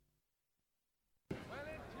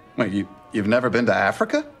Wait, you've never been to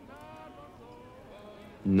Africa?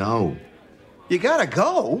 No. You gotta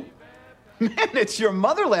go. Man, it's your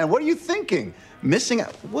motherland. What are you thinking? Missing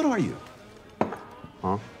out? What are you?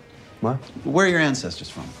 Huh? What? Where are your ancestors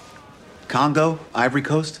from? Congo? Ivory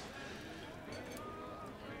Coast?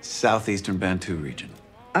 Southeastern Bantu region.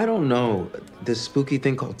 I don't know. This spooky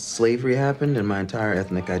thing called slavery happened, and my entire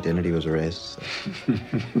ethnic identity was erased.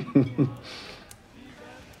 So.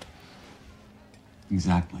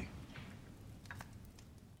 Exactly.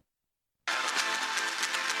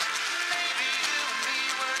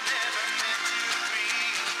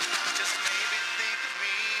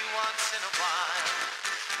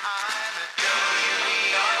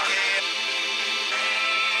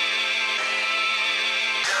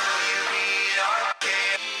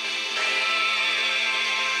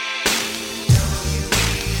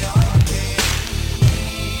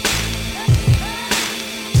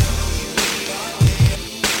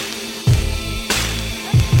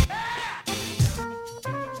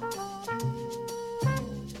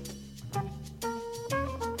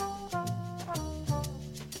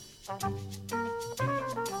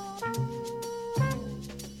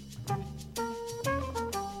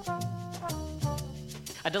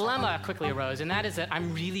 A dilemma quickly arose, and that is that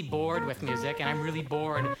I'm really bored with music, and I'm really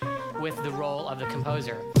bored with the role of the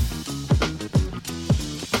composer.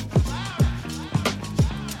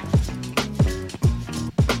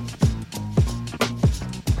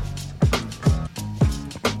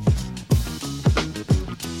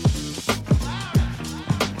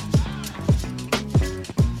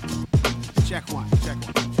 Check one, check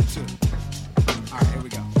two. All right, here we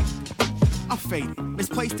go. I'm faded,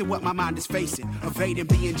 misplaced in what my mind is facing. Evading,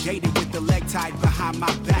 being jaded with the leg tied behind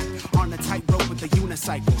my back. On a tightrope with a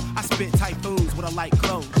unicycle. I spit typhoons with a light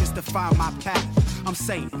glow just to find my path. I'm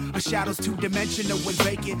saying, a shadow's two-dimensional when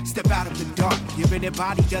vacant. Step out of the dark, giving it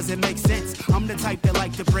body doesn't make sense. I'm the type that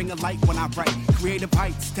like to bring a light when I write. Creative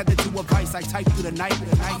heights, tethered to a vice, I type through the night.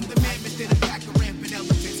 I'm the man within a pack of rampant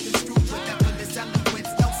elephants. Construed with effortless eloquence,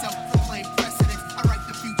 no self-proclaimed precedence. I write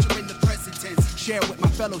the future in the present tense. Share with my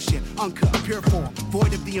fellowship, uncut, pure form,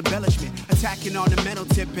 void of the embellishment. Attacking on the mental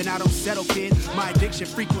tip, and I don't settle, kid. My addiction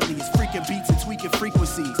frequently is freaking beats and tweaking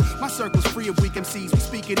frequencies. My circle's free of weak MCs. We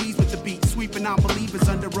speak at ease with the beat, sweeping non-believers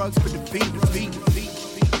under rugs for defeat.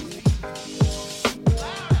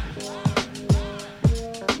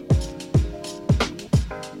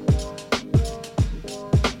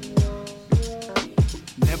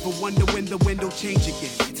 Never wonder when the wind will change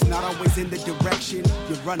again. It's not always in the direction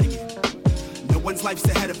you're running in. No one's life's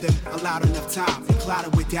ahead of them, allowed enough time. And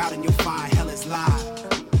clouded with doubt and you'll find hell is live.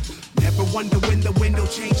 Never wonder when the wind will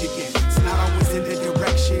change again. It's not always in the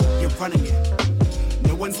direction you're running in.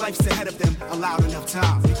 No one's life's ahead of them, allowed enough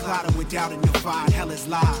time. And clouded with doubt and you'll find hell is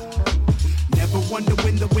live. Never wonder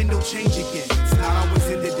when the wind will change again. It's not always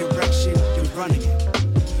in the direction you're running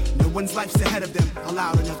in. No one's life's ahead of them,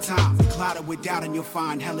 allowed enough time. And clouded with doubt and you'll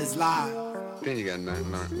find hell is live. Then you gotta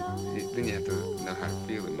then you have to know how to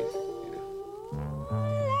feel the music.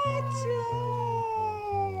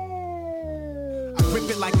 Rip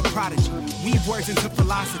it like a prodigy, weave words into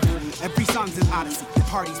philosophy. Every song's an odyssey, the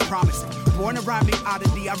party's promising. Born a rhyming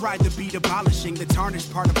oddity, I ride the beat abolishing the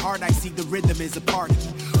tarnished part of heart. I see the rhythm is a part of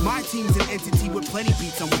me. My team's an entity with plenty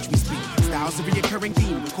beats on which we speak. Styles a reoccurring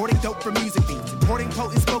theme, recording dope for music themes. Importing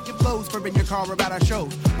potent spoken flows for in your car about our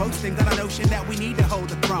shows. Boasting on a notion that we need to hold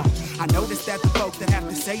the throne. I notice that the folks that have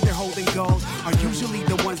to say they're holding gold are usually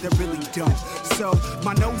the ones that really don't. So,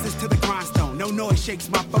 my nose is to the grindstone, no noise shakes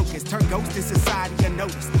my focus. Turn ghost in society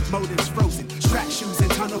unnoticed, motives frozen. Track shoes and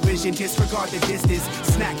tunnel vision, disregard the distance.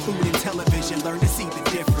 Snack food and television, learn to see the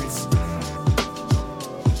difference.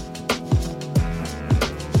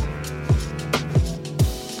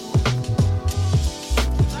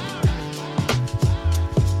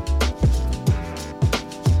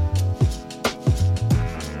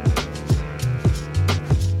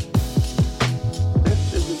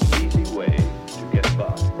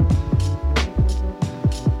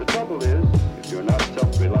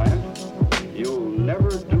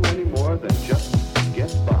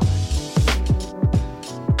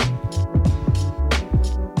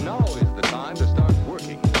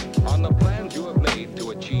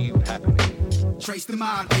 Trace the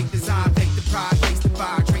mind, fake design, fake the pride, face the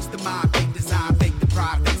fire. Trace the mind, fake design, fake the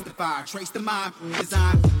pride, face the fire. Trace the mind,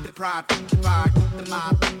 design, the pride, face the fire. The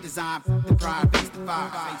mind, design, the pride, face the fire,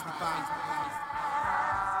 face the fire.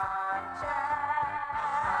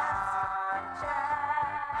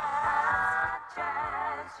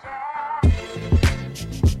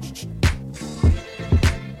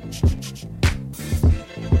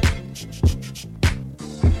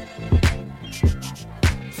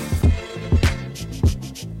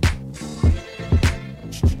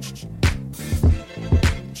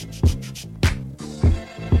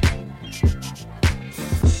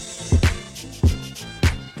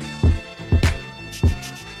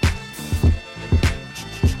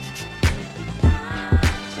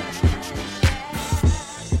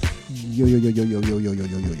 Yo, yo, yo, yo, yo, yo, yo, yo,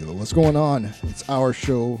 yo, yo, yo. What's going on? It's our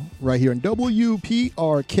show right here in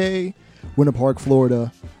WPRK, Winter Park,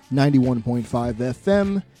 Florida, 91.5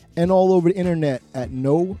 FM, and all over the internet at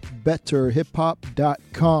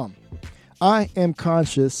knowbetterhiphop.com. I am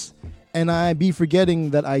conscious, and I be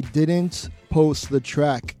forgetting that I didn't post the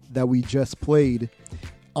track that we just played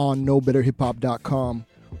on knowbetterhiphop.com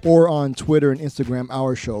or on Twitter and Instagram,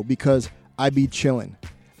 our show, because I be chilling.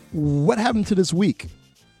 What happened to this week?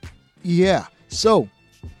 Yeah, so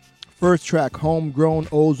first track, Homegrown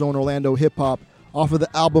Ozone Orlando Hip Hop off of the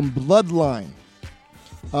album Bloodline.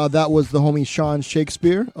 That was the homie Sean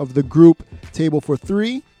Shakespeare of the group Table for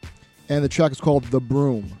Three, and the track is called The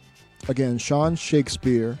Broom. Again, Sean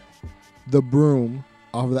Shakespeare, The Broom,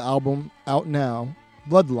 off of the album out now,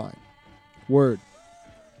 Bloodline. Word.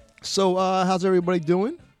 So, how's everybody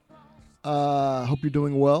doing? Hope you're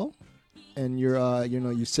doing well, and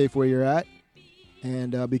you're safe where you're at.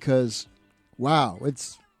 And because, wow.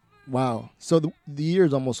 So the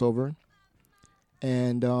year's almost over,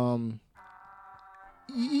 and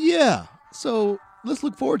yeah. So let's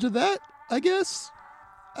look forward to that, I guess.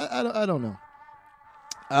 I don't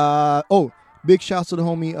know. Big shouts to the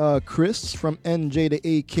homie Chris from NJ to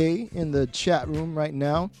AK in the chat room right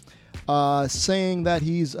now, saying that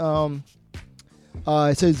he's it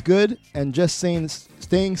says good and just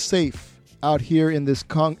staying safe out here in this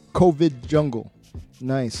COVID jungle.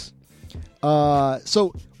 Nice. Big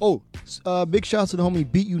shouts to the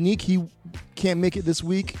homie Beat Unique. He can't make it this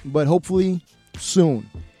week, but hopefully soon.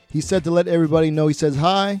 He said to let everybody know. He says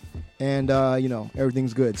hi, and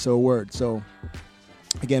everything's good. So word. So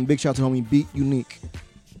again, big shout to homie Beat Unique.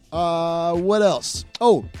 What else?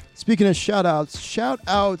 Oh, speaking of shout outs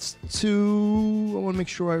to, I want to make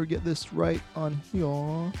sure I get this right on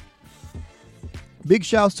here. Big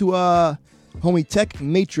shouts to homie Tech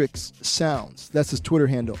Matrix Sounds. That's his Twitter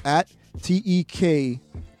handle, at TEK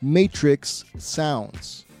Matrix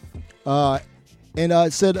Sounds. It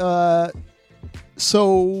said,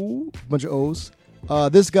 bunch of O's.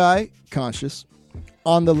 This guy, Conscious,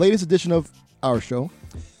 on the latest edition of our show,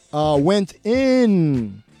 went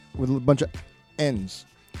in with a bunch of N's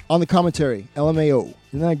on the commentary, LMAO.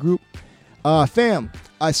 In that group, fam,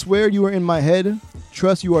 I swear you are in my head.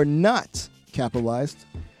 Trust you are not capitalized.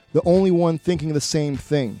 The only one thinking the same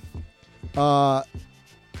thing. The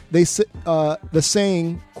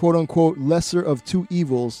saying, quote unquote, lesser of two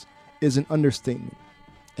evils is an understatement.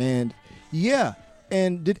 And yeah,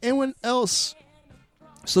 and did anyone else?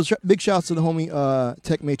 So big shouts to the homie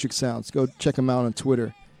Tech Matrix Sounds. Go check him out on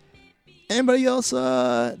Twitter. Anybody else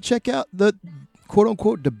check out the quote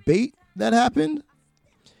unquote debate that happened?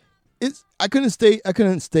 I couldn't stay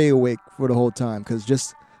awake for the whole time because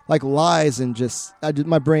just like lies and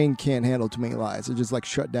my brain can't handle too many lies. It just like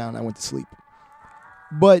shut down. I went to sleep.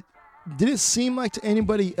 But did it seem like to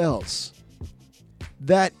anybody else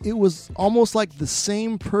that it was almost like the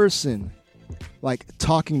same person like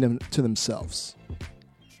talking to themselves,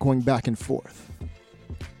 going back and forth?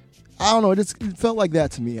 I don't know. It felt like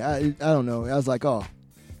that to me. I don't know. I was like, oh,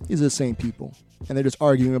 these are the same people. And they're just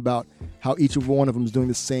arguing about how each of one of them is doing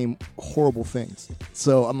the same horrible things.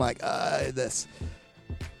 So I'm like, this.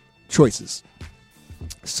 Choices.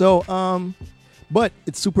 So, but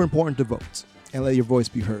it's super important to vote and let your voice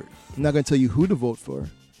be heard. I'm not going to tell you who to vote for,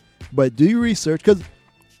 but do your research, because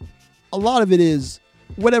a lot of it is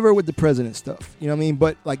whatever with the president stuff, you know what I mean?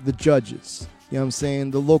 But like the judges, you know what I'm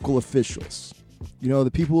saying? The local officials, the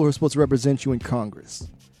people who are supposed to represent you in Congress.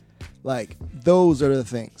 Like, those are the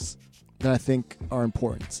things that I think are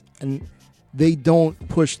important. And they don't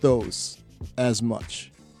push those as much.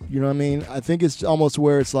 You know what I mean? I think it's almost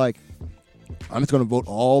where it's like, I'm just going to vote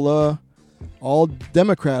all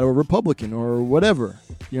Democrat or Republican or whatever.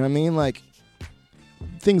 You know what I mean? Like,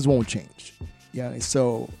 things won't change. Yeah.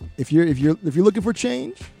 So if you're looking for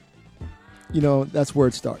change, that's where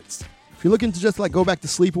it starts. If you're looking to just like go back to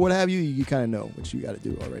sleep or what have you, you kind of know what you got to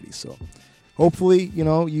do already. So hopefully,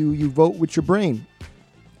 you vote with your brain.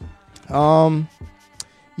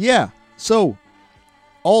 Yeah. So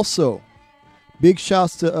also, big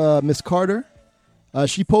shouts to Miss Carter.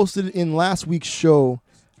 She posted in last week's show,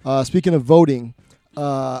 speaking of voting,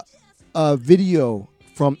 a video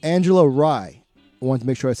from Angela Rye. I wanted to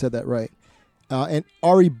make sure I said that right. And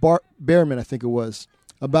Ari Behrman, I think it was,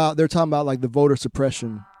 they're talking about like the voter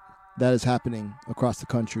suppression that is happening across the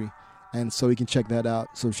country. And so you can check that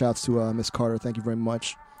out. So shouts to Miss Carter. Thank you very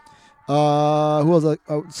much. Who else?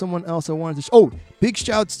 Someone else I wanted to... big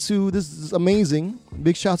shouts to... This is amazing.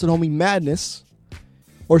 Big shouts to the homie Madness.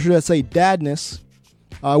 Or should I say Dadness.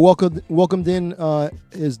 Welcomed in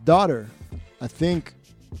his daughter, I think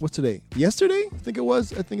what's today? Yesterday, I think it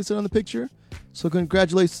was. I think it said on the picture. So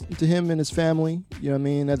congratulations to him and his family. You know what I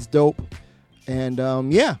mean? That's dope. And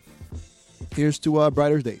yeah, here's to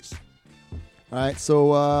brighter days. All right.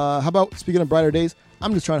 So how about speaking of brighter days?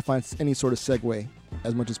 I'm just trying to find any sort of segue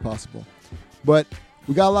as much as possible. But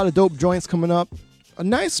we got a lot of dope joints coming up. A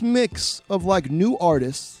nice mix of like new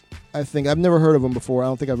artists. I think I've never heard of them before. I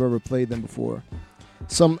don't think I've ever played them before.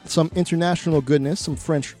 Some international goodness, some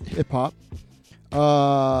French hip hop.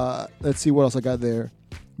 Let's see what else I got there.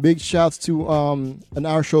 Big shouts to an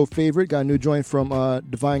Our Show favorite. Got a new joint from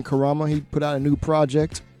Divine Karama. He put out a new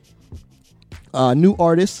project. New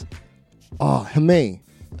artist. Hime. I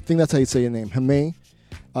think that's how you say your name. Hime.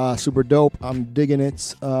 Super dope. I'm digging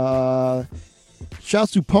it.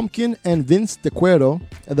 Shouts to Pumpkin and Vince De Cuero.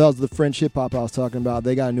 And that was the French hip hop I was talking about.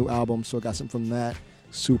 They got a new album, so I got some from that.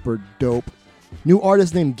 Super dope. New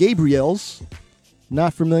artist named Gabriels.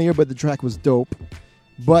 Not familiar, but the track was dope.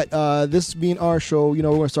 But this being our show, you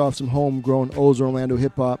know, we're going to start off some homegrown O's Orlando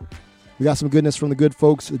hip hop. We got some goodness from the good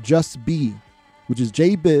folks, Just Be, which is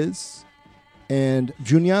J Biz and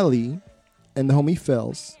Junior Lee and the homie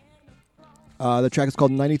Fells. The track is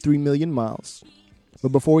called 93 Million Miles. But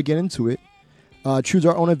before we get into it, Choose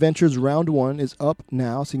Our Own Adventures Round 1 is up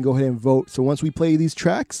now, so you can go ahead and vote. So once we play these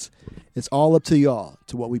tracks, it's all up to y'all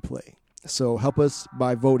to what we play. So help us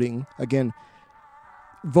by voting. Again,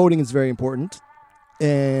 voting is very important.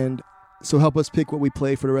 And so help us pick what we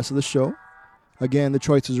play for the rest of the show. Again, the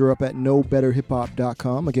choices are up at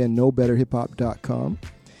knowbetterhiphop.com. Again, knowbetterhiphop.com.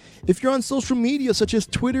 If you're on social media such as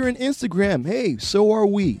Twitter and Instagram, hey, so are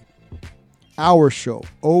we. Our show,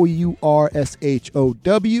 OURSHOW.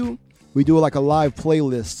 We do like a live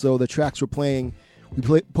playlist. So the tracks we're playing,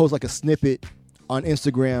 we post like a snippet on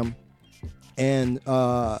Instagram and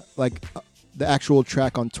like the actual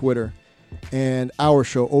track on Twitter. And our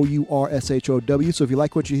show, OURSHOW. So if you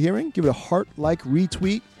like what you're hearing, give it a heart, like,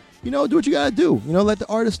 retweet. You know, do what you got to do. You know, let the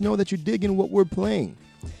artists know that you're digging what we're playing.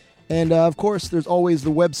 And, of course, there's always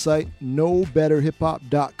the website,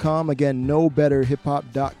 knowbetterhiphop.com. Again,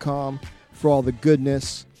 knowbetterhiphop.com for all the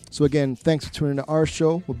goodness. So, again, thanks for tuning in to our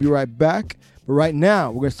show. We'll be right back. But right now,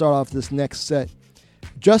 we're going to start off this next set.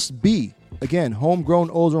 Just Be. Again, homegrown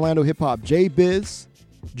O's Orlando hip-hop. J Biz,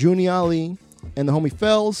 Junior Lee, and the homie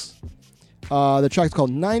Fells. The track's called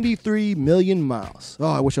 93 Million Miles.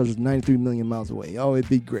 Oh, I wish I was just 93 million miles away. Oh, it'd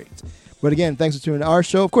be great. But again, thanks for tuning in to our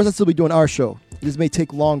show. Of course, I'll still be doing our show. It just may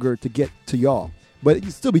take longer to get to y'all, but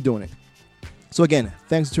you'll still be doing it. So again,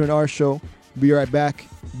 thanks for tuning in to our show. Be right back.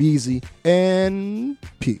 Be easy and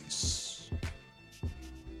peace.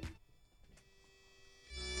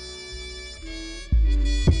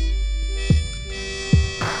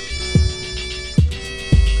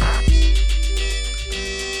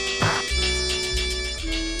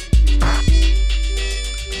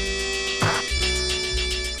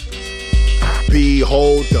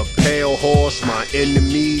 Behold the pale horse, my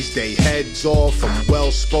enemies, they heads off. I'm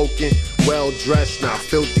well-spoken, well-dressed, not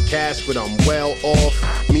filthy cash, but I'm well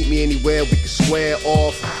off. Meet me anywhere, we can square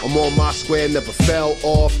off. I'm on my square, never fell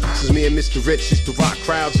off. Since me and Mr. Rich used to rock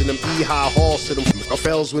crowds in them E-high halls, so them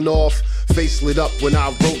fells went off. Face lit up when I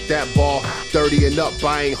wrote that bar. 30 and up,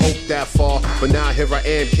 I ain't hoped that far. But now here I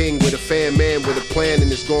am, king with a fan man with a plan, and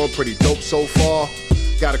it's going pretty dope so far.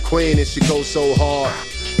 Got a queen and she goes so hard.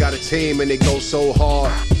 Got a team and they go so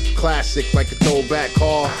hard. Classic like a throwback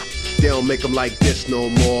car. They don't make them like this no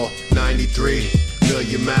more. 93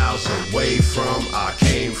 million miles away from I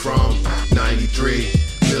came from. 93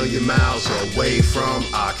 million miles away from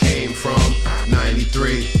I came from.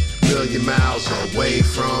 93 million miles away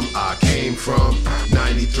from I came from.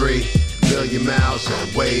 93 million miles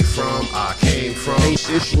away from I came from. Ain't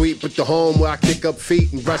shit sweet but the home where I kick up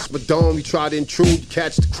feet and rest my dome. You try to intrude,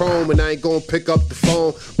 catch the chrome, and I ain't gonna pick up the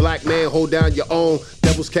phone. Black man, hold down your own.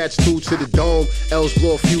 Devils catch two to the dome. L's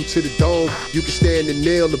blow a few to the dome. You can stand and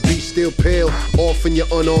nail, the beat still pale. Off in your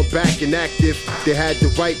unarmed back and active. They had the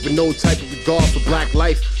right but no type of regard for black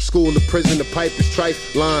life. School to prison, the pipe is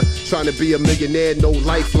trife line. Trying to be a millionaire, no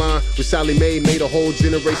lifeline. With Sally Mae, made a whole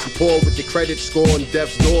generation poor with the credit score on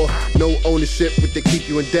death's door. No ownership, what they keep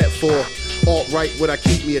you in debt for. Alt-right, what I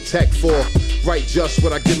keep me a tech for. Right just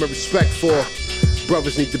what I give my respect for.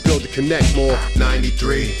 Brothers need to build a connect more.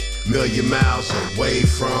 93 million miles away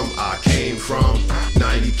from I came from.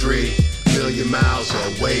 93 million miles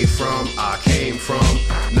away from I came from.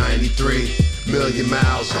 93 million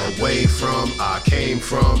miles away from I came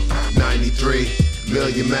from. 93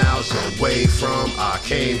 million miles away from I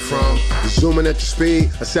came from. Zooming at the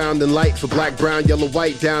speed, a sounding light for black, brown, yellow,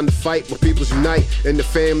 white. Down to fight where peoples unite and the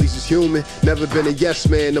families is human. Never been a yes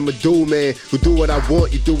man, I'm a do man. Who do what I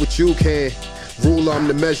want, you do what you can. Ruler, I'm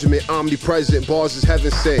the measurement, omnipresent, bars is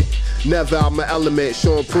heaven sent. Never out my element,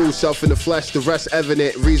 showing proof, self in the flesh, the rest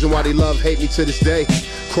evident. Reason why they love, hate me to this day.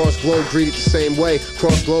 Cross globe greeted the same way,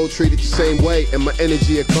 cross globe treated the same way. And my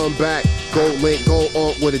energy will come back. Gold link, gold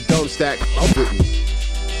on with a dumb stack. Up with me.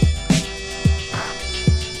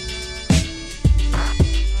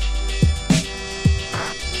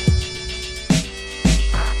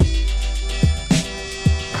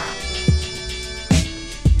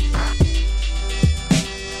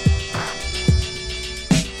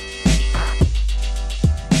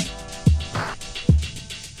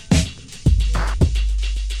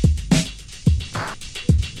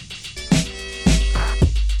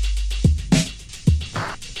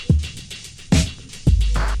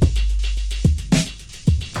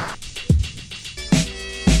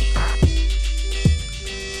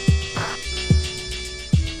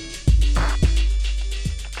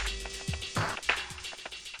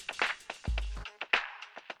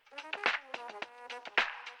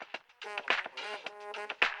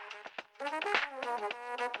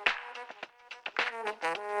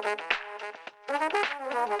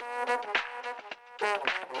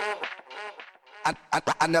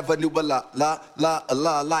 I never knew a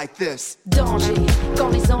la like this. Danger, quand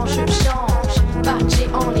les enjeux changent. Batché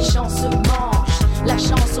en les champs se mangent. La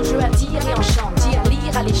chance au jeu attire et enchante. Tire,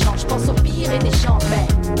 lire à l'échange, pense au pire et des chants. Mais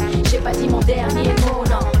j'ai pas dit mon dernier mot,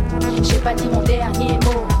 non. J'ai pas dit mon dernier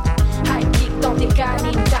mot. High kick dans tes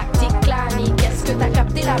canines, tactique clanique. Est-ce que t'as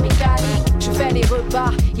capté la mécanique? Je fais les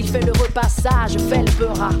repas, il fait le repassage, je fais le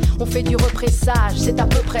beurra. On fait du repressage, c'est à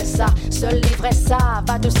peu près ça. Seuls les vrais savent,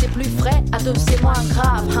 à deux c'est plus frais, à deux c'est moins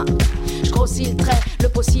grave. Je grossis le trait, le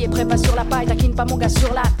possi est prêt, pas sur la paille. Taquine pas mon gars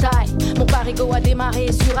sur la taille. Mon parigo a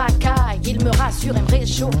démarré sur Akai. Il me rassure et me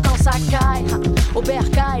réchauffe quand ça caille. Au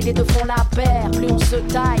bercail, les deux font la paire. Plus on se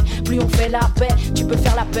taille, plus on fait la paix. Tu peux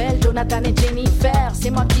faire l'appel, Jonathan et Jennifer. C'est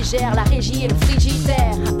moi qui gère la régie et le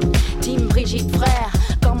frigidaire. Team Brigitte frère,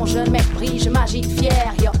 quand mon jeune mec brille, je m'agite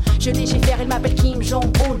fier. Yo, je légifère, il m'appelle Kim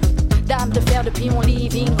Jong-un. Dame de fer depuis mon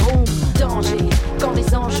living room. Danger, quand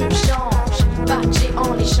les enjeux changent. Batché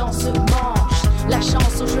en les champs se mangent. La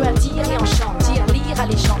chance au jeu attire et enchante. Tire, lire à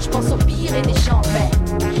l'échange, pense au pire et des chants. Mais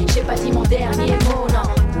j'ai pas dit mon dernier mot,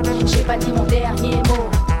 non. J'ai pas dit mon dernier mot.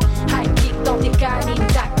 High kick dans tes canines,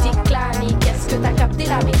 tactique clanique. Est-ce que t'as capté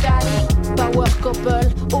la mécanique? Power couple,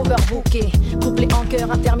 overbooké. Couplé en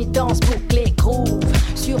cœur, intermittence, bouclé, groove.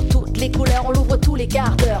 Sur toutes les couleurs, on l'ouvre tous les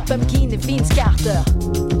quarts d'heure. Pumpkin et Vince Carter.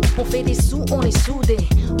 On fait des sous, on est soudés.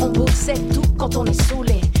 On bossait tout quand on est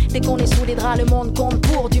saoulé. Dès qu'on est sous les draps, le monde compte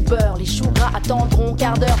pour du beurre. Les choux gras attendront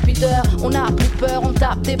quart d'heure puis d'heure. On n'a plus peur, on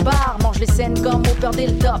tape des barres. Mange les scènes comme au peur dès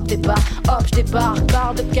le top. T'es pas hop, je débarque,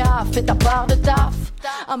 barre de caf. Fais ta part de taf.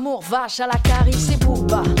 Amour vache à la carice et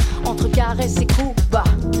bouba. Entre caresses et coups bas.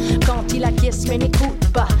 Quand il acquiesce mais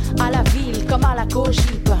n'écoute pas. À la ville comme à la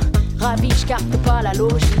cogip. Ravi, je capte pas la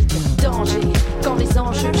logique. Danger, quand les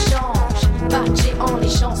enjeux changent. Batché en les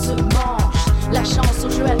champs se mangent. La chance au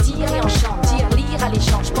jeu attire et enchante. Tire, lire à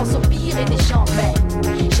l'échange, pense au pire et des chants. Mais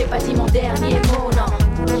j'ai pas dit mon dernier mot,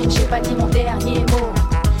 non. J'ai pas dit mon dernier mot.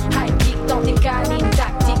 High kick dans tes canines,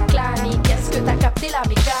 tactique clanique. Est-ce que t'as capté la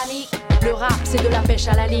mécanique? Le rap c'est de la pêche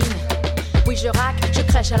à la ligne. Oui je rack, je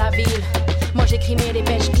crèche à la ville. Moi j'écris mes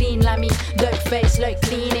dépêches clean, l'ami. Duck face, l'œil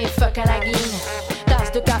clean et fuck à la guine.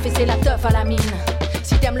 Tasse de café c'est la teuf à la mine.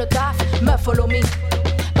 Si t'aimes le taf, me follow me.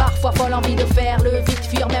 Parfois folle envie de faire le vite,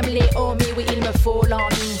 fuir même les homies. Oui il me faut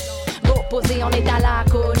l'ennui. Go posé en état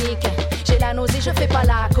laconique. J'ai la nausée, je fais pas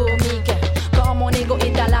la comique. Quand mon ego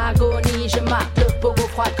est à l'agonie, je mate le pogo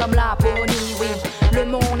froid comme la pony. Oui, le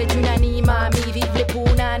monde est une animamie. Vive les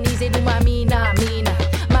pounanis et l'umami namine.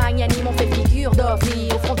 Magnanime, on fait figure d'ovni.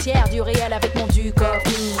 Aux frontières du réel avec mon duc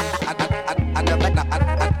ovni.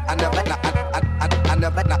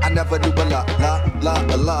 I never knew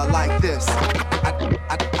a la like this.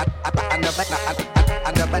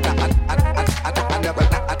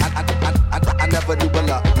 I never knew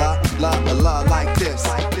a la like this.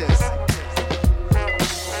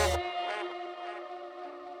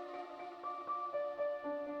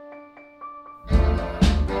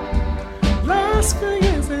 Last few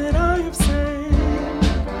years that I have seen,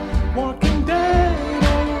 walking dead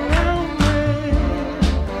all around me,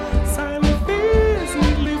 silent fears,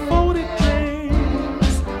 neatly folded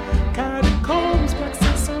dreams, catacombs,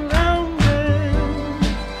 plexus surrounding.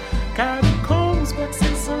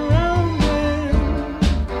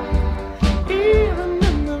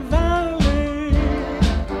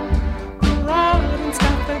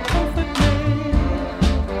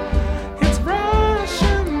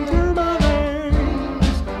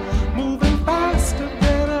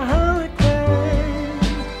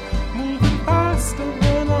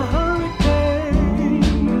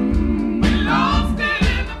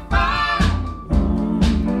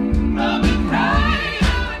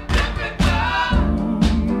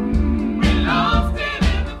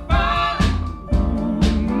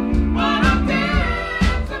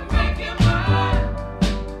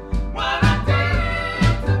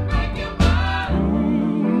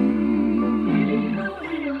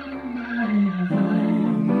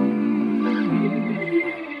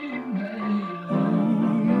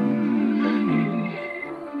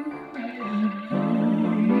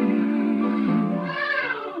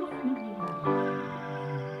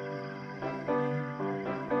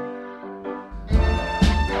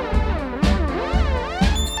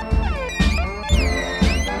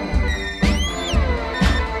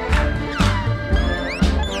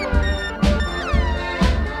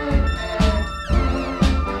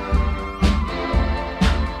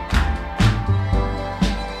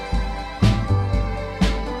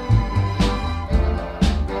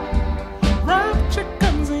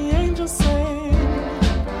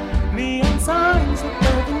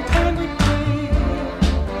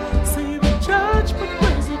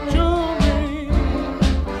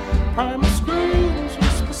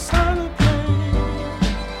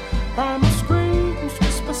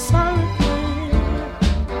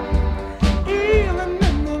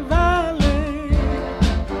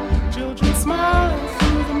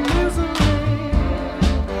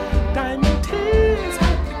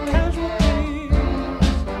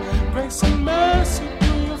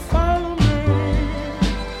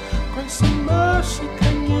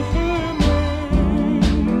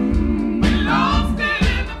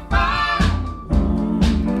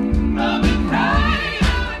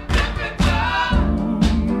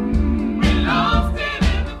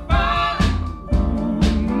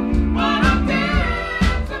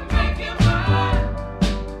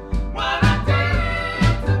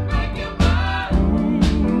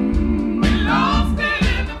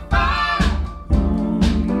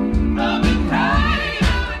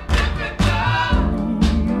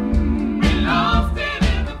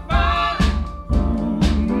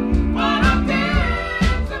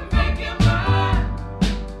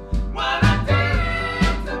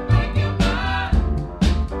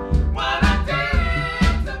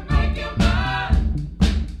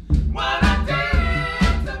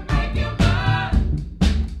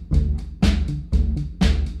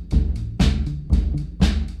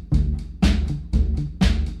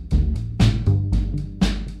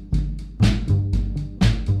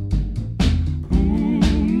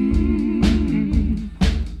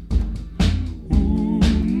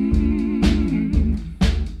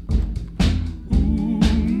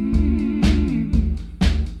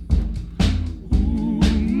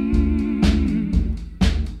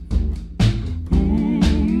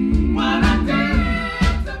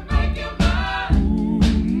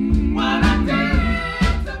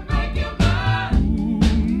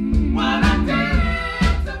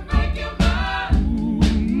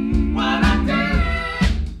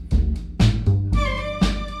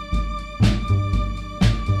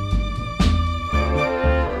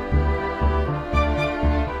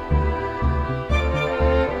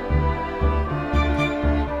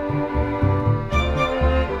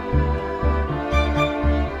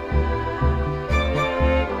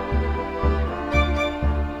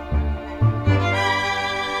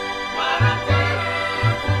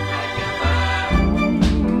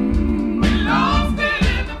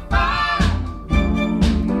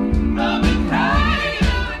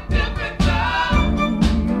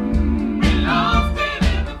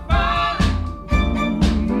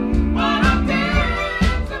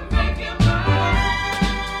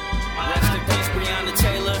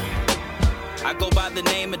 the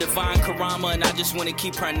name of Divine Karama, and I just want to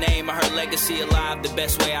keep her name and her legacy alive the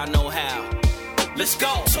best way I know how. Let's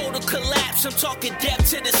go. Total collapse. I'm talking death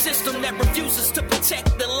to the system that refuses to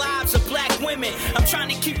protect the lives of black women. I'm trying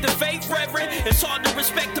to keep the faith reverent. It's hard to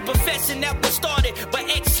respect the profession that was started by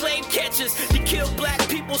ex-slave catchers. To kill black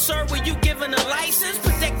people, sir, were you given a license?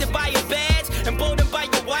 Protected by your badge, emboldened by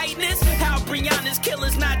your whiteness? How Breonna's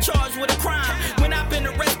killer's not charged with a crime when I've been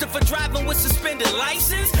arrested for driving with suspended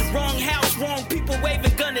license? Wrong house, wrong people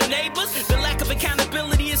waving gun at neighbors. The lack of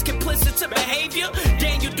accountability is complicit to behavior.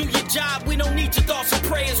 Daniel, do your job. We don't need your thoughts and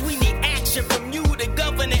prayers. We need action from you, the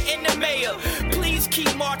governor and the mayor. Please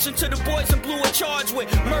keep marching to the boys in blue are charged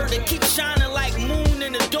with murder. Keep shining like moon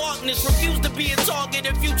in the darkness. Refuse to be a target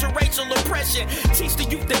of future racial oppression. Teach the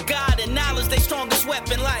youth that God and knowledge they strongest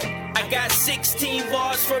weapon. Like I got 16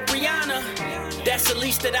 bars for Breonna. That's the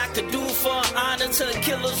least that I could do for honor. Till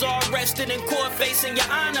killers are arrested in court facing your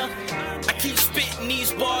honor. I keep spitting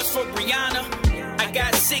these bars for Breonna. I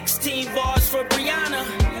got 16 bars for Breonna.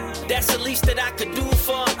 That's the least that I could do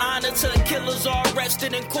for honor. Till killers are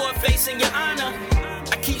arrested in court facing your honor.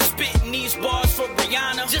 I keep spitting these bars for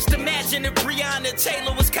Breonna. Just imagine if Breonna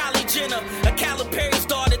Taylor was Kylie Jenner, a Calipari's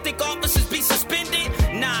daughter. Think officers be suspended?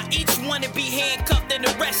 Nah, each one to be handcuffed and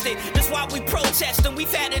arrested. That's why we protest and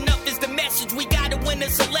we've had enough is the message. We gotta win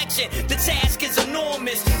this election. The task is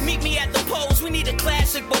enormous. Meet me at the polls. We need a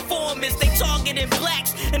classic performance. They targeting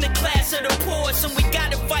blacks in the class of the poorest, and we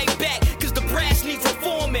gotta fight back. Cause the brass needs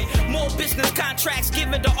reforming. More business contracts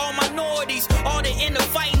given to all minorities. All the inner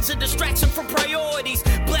fighting's a distraction from priorities.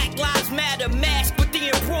 Black lives matter, masked with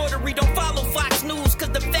the embroidery. Don't follow Fox News, cause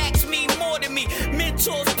the facts mean more to me.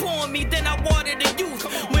 Mentors pouring me, then I water the youth.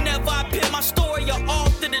 Whenever I pin my story, I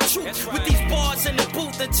alter the truth. With these bars in the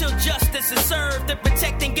booth until justice is served. And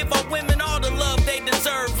protect and give our women all the love they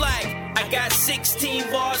deserve. Like, I got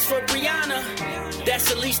 16 bars for Breonna.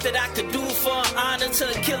 That's the least that I could do for honor.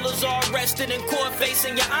 Till killers are arrested in court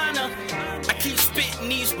facing your honor. I keep spitting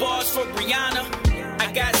these bars for Breonna.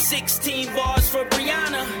 I got 16 bars for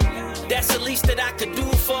Breonna. That's the least that I could do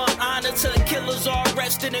for honor. Till killers are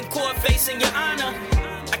arrested in court facing your honor.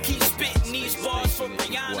 I keep spitting these bars for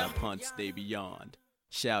Breonna. Hunt Stay Beyond.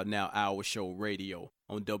 Shouting out Our Show Radio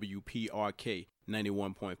on WPRK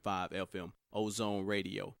 91.5 FM Ozone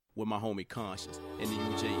Radio with my homie Conscious and the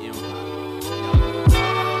UJ Empire.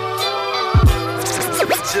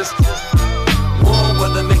 Just warm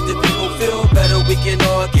weather make the people feel better. We can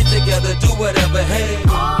all get together, do whatever. Hey,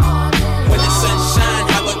 when the sun shine,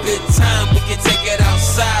 have a good time. We can take it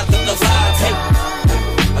outside, look alive. Hey,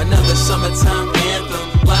 another summertime anthem.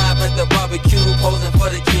 Live at the barbecue, posing for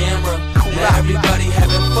the camera. Now everybody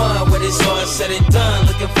having fun when it's all said and done.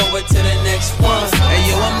 Looking forward to the next one. Hey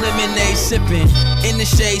yo, I'm lemonade sipping in the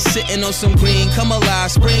shade, sitting on some green. Come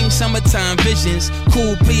alive, spring, summertime visions.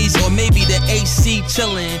 Cool breeze, or maybe the AC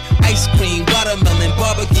chilling. Ice cream, watermelon,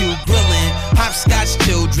 barbecue grilling. Hopscotch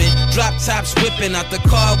children, drop tops whipping out the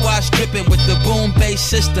car wash, dripping with the boom bass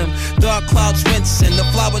system. Dark clouds rinsing, the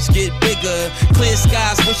flowers get bigger. Clear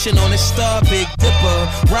skies wishing on a star, Big Dipper.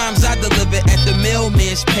 Rhymes I deliver at the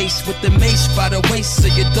mailman's pace with the mace by the waist so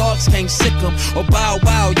your dogs can't sick 'em. Or bow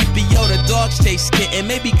wow, yippee-yo, the dogs chase kitten.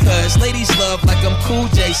 Maybe cause ladies love like I'm Cool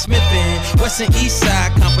J Smithin'. West and East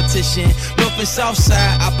Side competition, North and South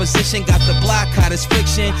Side opposition. Got the block hot as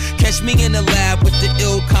friction. Catch me in the lab with the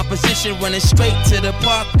ill composition, running straight to the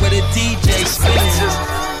park where the DJ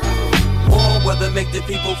spinning. Warm weather make the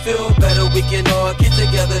people feel better. We can all get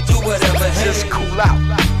together, do whatever. Hey, just cool out.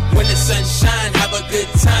 When the sun shine, have a good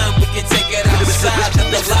time. We can take it outside,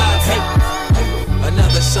 look alive. Hey,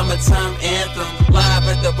 another summertime anthem. Live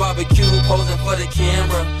at the barbecue, posing for the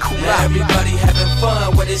camera. Now everybody having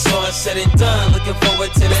fun when it's all said and done. Looking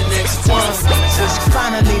forward to the next one.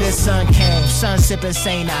 Finally the sun came, sun sipping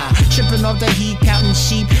St. I. Tripping off the heat, counting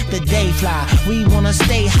sheep, the day fly. We wanna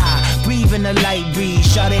stay high, breathing the light breeze.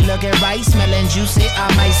 Shawty looking right, smelling juicy,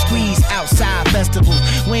 I might squeeze. Outside festival,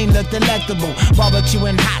 wing look delectable. Barbecue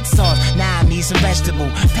and hot sauce, now I need some vegetable.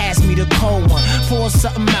 Pass me the cold one, pour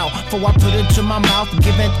something out before I put it to my mouth.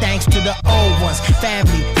 Giving thanks to the old ones.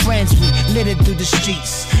 Family, friends, we lit it through the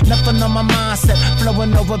streets. Nothing on my mindset,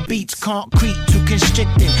 flowing over beats. Concrete, too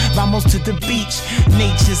constricting, vamos to the beach.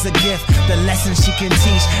 Nature's a gift, the lesson she can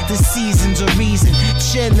teach. The season's a reason,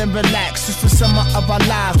 chill and relax. It's the summer of our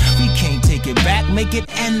lives, we can't take it back, make it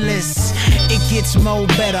endless. It gets more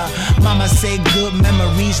better, mama say good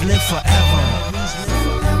memories live forever.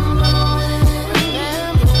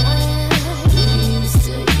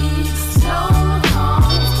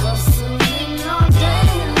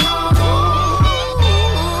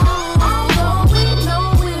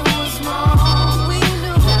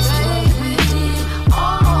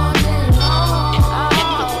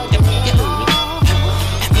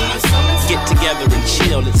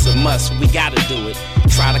 us, we gotta do it.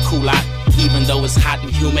 Try to cool out, even though it's hot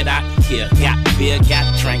and humid out here. Got beer, got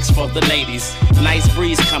drinks for the ladies. Nice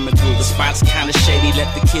breeze coming through, the spot's kinda shady.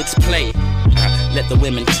 Let the kids play, let the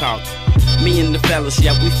women talk. Me and the fellas,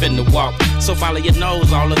 yeah, we finna walk. So follow your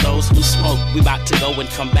nose, all of those who smoke. We about to go and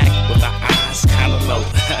come back with our eyes kinda low.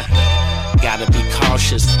 Gotta be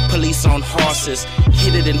cautious, police on horses.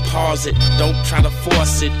 Hit it and pause it, don't try to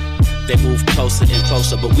force it. They move closer and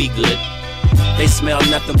closer, but we good. They smell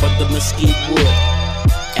nothing but the mesquite wood.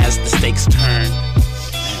 As the stakes turn,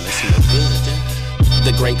 man, they smell good.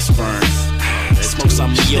 The grapes burn. Smoke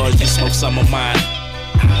some of yours, you smoke some of mine.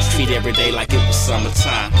 Treat every day like it was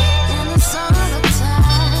summertime. In the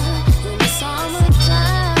summertime, in the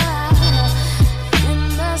summertime, in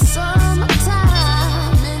the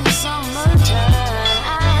summertime, in the summertime,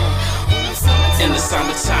 in the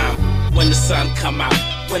summertime, when the sun come out,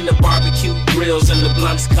 when the barbecue grills and the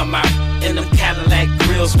blunts come out, and them Cadillac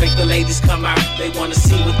grills make the ladies come out. They wanna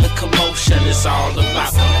see what the commotion is all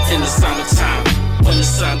about. In the summertime, when the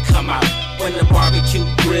sun come out, when the barbecue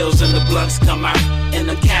grills and the blunts come out, and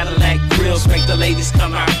them Cadillac grills make the ladies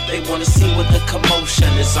come out. They wanna see what the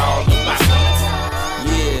commotion is all about.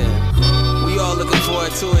 Yeah, we all looking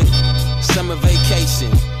forward to it. Summer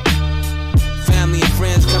vacation. Family and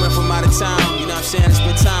friends coming from out of town, you know what I'm saying, to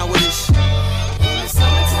spend time with us.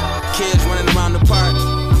 Kids running around the park,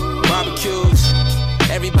 barbecues,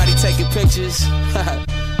 everybody taking pictures.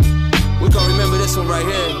 We gonna remember this one right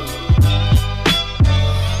here.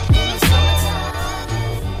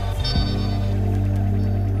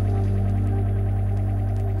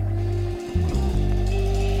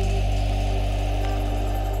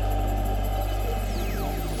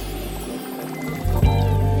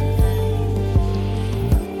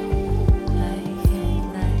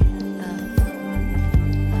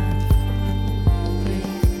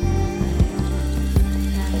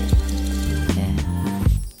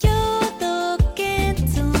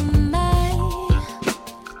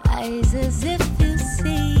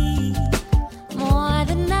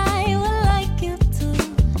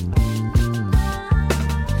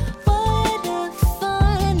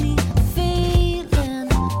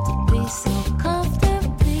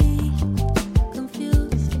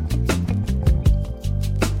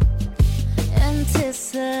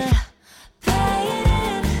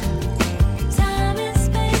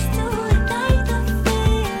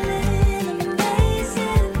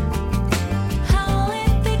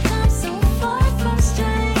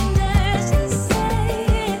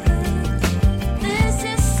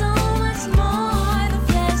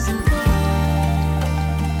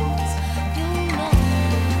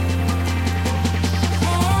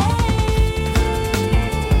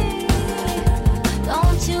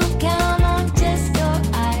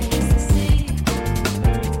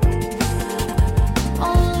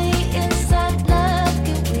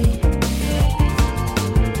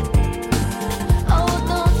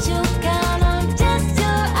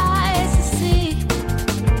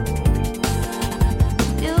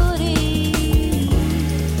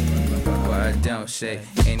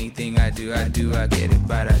 Anything I do, I get it,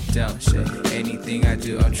 but I don't say. Anything I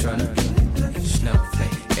do, I'm tryna like a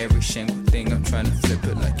snowflake. Every single thing, I'm tryna flip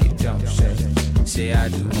it like you don't say. Say I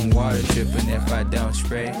do, I'm water dripping if I don't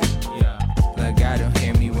spray. Like I don't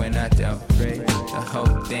hear me when I don't pray. The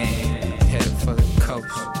whole thing, headed for the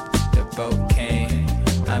coast. The boat came,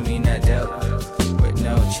 I dealt with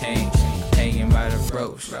no change. Hanging by the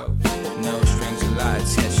ropes, no strings, a lot of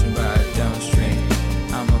tension, but I don't strain.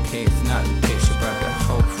 I'm okay if not the picture, but the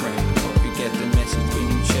whole frame. Hope you get the message when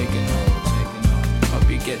you checking on. Hope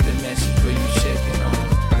you get the message when you checking on.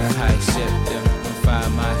 I high accept them and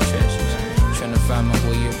find my treasures. Tryna find my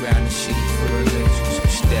way around the city for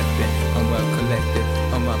religions. Stepping, I'm well collected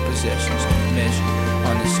on my possessions. Measure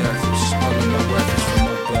on the surface, all of my brothers from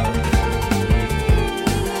above.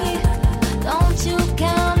 don't you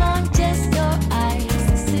count on just your eyes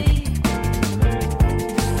to see.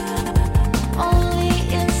 Only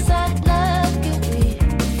inside love can we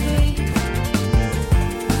free.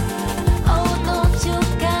 Oh, don't you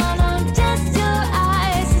count on just your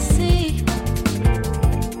eyes to see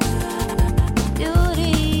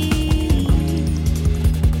beauty.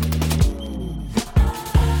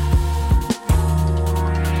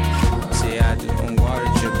 Say I do on water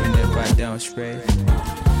dripping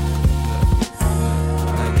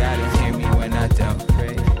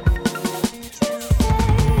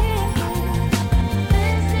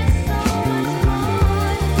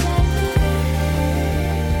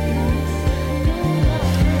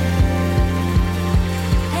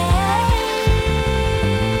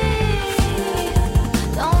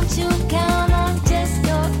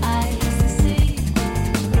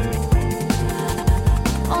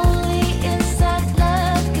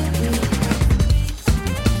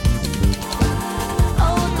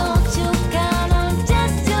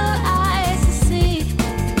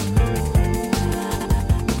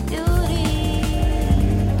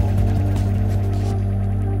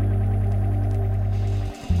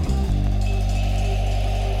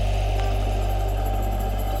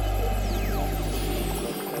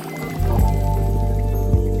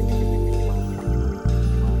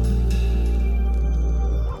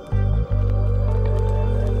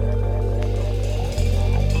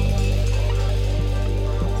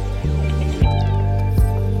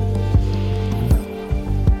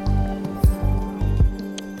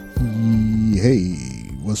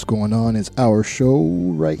what's going on? It's our show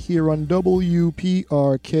right here on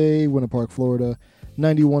WPRK, Winter Park, Florida,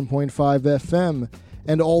 91.5 FM,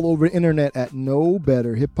 and all over the internet at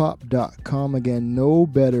knowbetterhiphop.com. Again,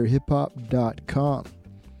 knowbetterhiphop.com.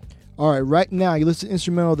 All right, right now, you listen to the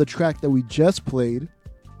instrumental of the track that we just played.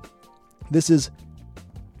 This is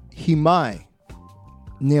Himai.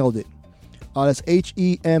 Nailed it. That's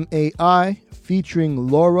Hemai, featuring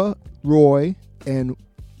Laura Roy and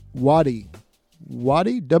Waddy,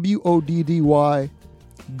 Woddy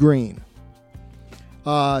Green.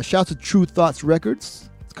 Shout to True Thoughts Records.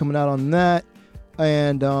 It's coming out on that.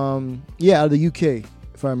 And out of the UK,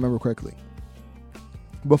 if I remember correctly.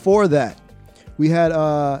 Before that, we had,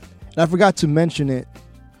 and I forgot to mention it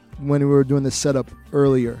when we were doing the setup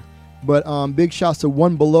earlier, but big shouts to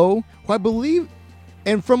One Below, who I believe,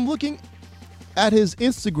 and from looking at his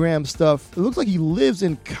Instagram stuff, it looks like he lives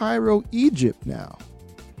in Cairo, Egypt now.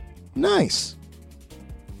 Nice.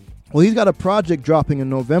 Well, he's got a project dropping in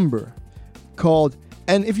November called,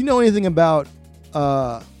 and if you know anything about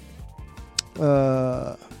One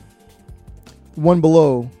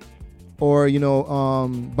Below or,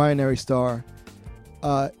 Binary Star,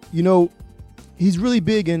 he's really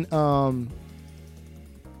big in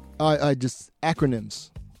just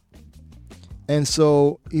acronyms. And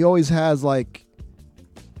so he always has for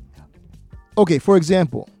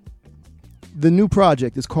example, the new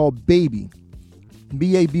project is called Baby,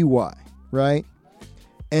 B-A-B-Y, right?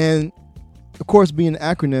 And of course, being an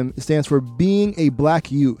acronym, it stands for Being a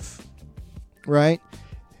Black Youth, right?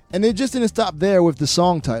 And they just didn't stop there with the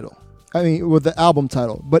song title. With the album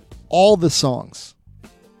title, but all the songs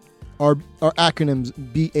are acronyms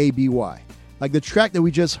B-A-B-Y. Like the track that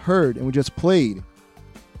we just heard and we just played.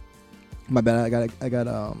 My bad, I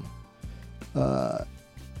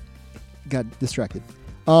got distracted.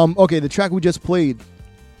 Okay, the track we just played,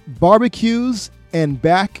 Barbecues and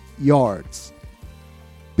Backyards,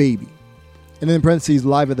 Baby, and then in parentheses,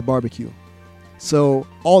 Live at the Barbecue. So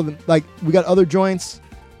all of them, we got other joints.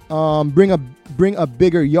 Bring a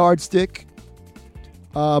Bigger Yardstick,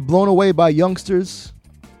 Blown Away by Youngsters,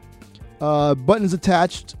 Buttons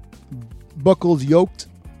Attached, Buckles Yoked,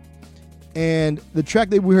 and the track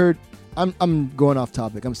that we heard. I'm going off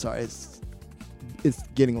topic. I'm sorry. It's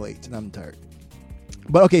getting late and I'm tired.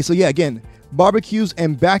 But okay, so yeah, again, Barbecues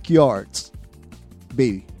and Backyards,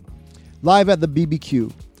 Baby, Live at the BBQ,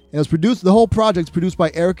 and it was produced. The whole project's produced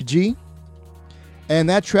by Eric G. And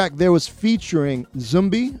that track there was featuring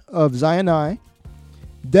Zumbi of Zion I,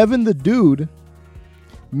 Devin the Dude,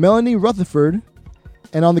 Melanie Rutherford,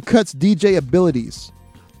 and on the cuts, DJ Abilities.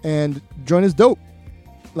 And joint is dope.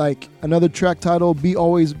 Another track title, Be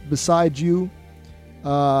Always Beside You,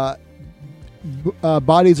 Bodies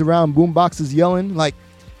Around Boomboxes Yelling.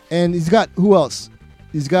 And he's got, who else?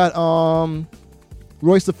 He's got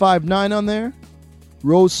Royce the 5'9" on there,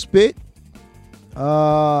 Rose Spit,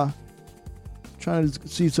 trying to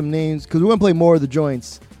see some names because we're going to play more of the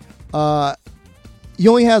joints. He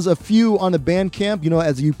only has a few on the Bandcamp,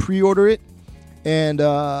 as you pre-order it. And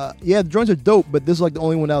the joints are dope, but this is the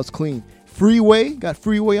only one that was clean. Freeway, got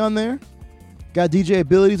Freeway on there. Got DJ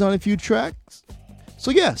Abilities on a few tracks.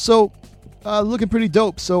 So looking pretty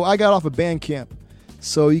dope. So I got off of Bandcamp.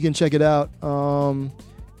 So you can check it out. One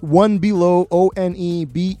Below,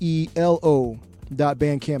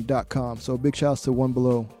 ONEBELO.bandcamp.com. So big shouts to One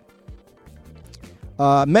Below.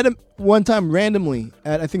 Met him one time randomly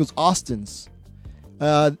at, I think it was Austin's.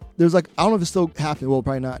 There's I don't know if it's still happening. Well,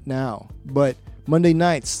 probably not now. But Monday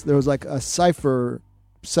nights, there was a cypher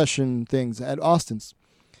session things at Austin's.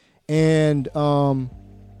 And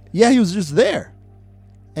he was just there.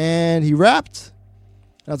 And he rapped.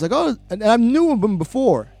 And I was like, oh, and I knew him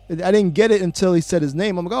before. I didn't get it until he said his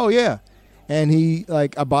name. I'm like, oh, yeah. And he,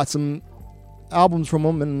 I bought some albums from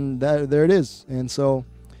him, and there it is. And so,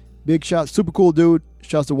 big shout, super cool dude.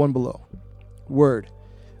 Shouts to One Below. Word.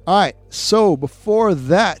 All right, so before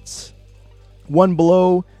that, One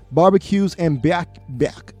Below, Barbecues and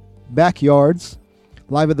Backyards,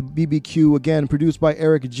 Live at the BBQ, again, produced by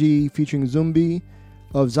Eric G, featuring Zumbi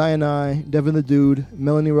of Zion I, Devin the Dude,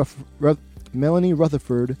 Melanie Rutherford,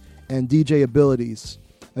 and DJ Abilities.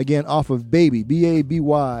 Again, off of Baby,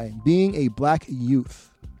 B-A-B-Y, Being a Black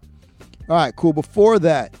Youth. All right, cool. Before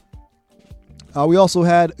that, we also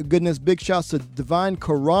had, goodness, big shouts to Divine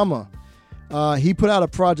Karama. He put out a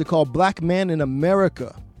project called Black Man in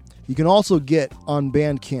America. You can also get on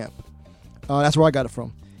Bandcamp. That's where I got it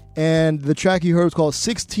from. And the track you heard was called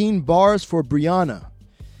 16 Bars for Brianna.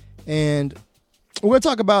 And we're going to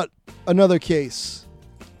talk about another case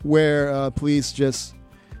where police just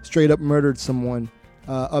straight up murdered someone,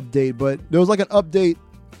 update. But there was an update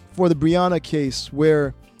for the Brianna case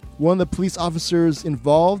where one of the police officers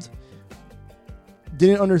involved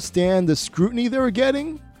didn't understand the scrutiny they were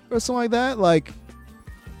getting or something like that. Like,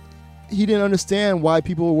 he didn't understand why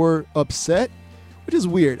people were upset, which is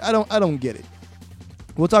weird. I don't get it.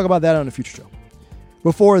 We'll talk about that on a future show.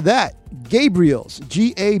 Before that, Gabriels,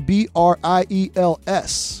 Gabriels.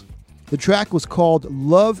 The track was called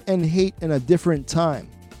Love and Hate in a Different Time.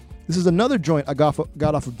 This is another joint I got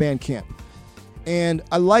off of Bandcamp. And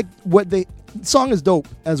I like what the song is dope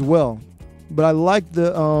as well, but I like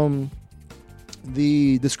the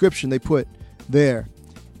description they put there.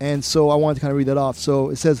 And so I wanted to kind of read that off. So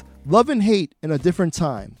it says, Love and Hate in a Different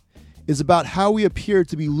Time is about how we appear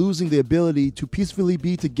to be losing the ability to peacefully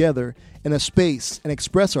be together in a space and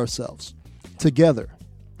express ourselves together.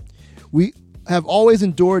 We have always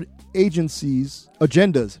endured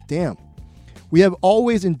agendas. Damn. We have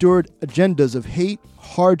always endured agendas of hate,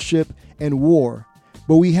 hardship, and war,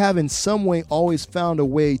 but we have in some way always found a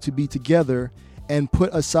way to be together and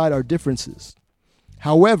put aside our differences.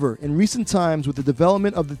 However, in recent times, with the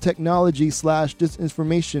development of the technology /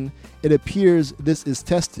 disinformation, it appears this is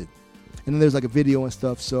tested. And then there's like a video and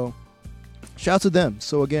stuff, so shout out to them.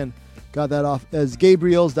 So again, got that off as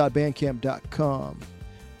gabriels.bandcamp.com.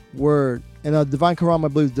 Word. And Divine Karama, I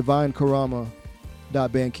believe, is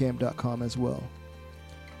divinekarama.bandcamp.com as well.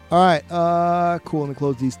 All right, cool. Let me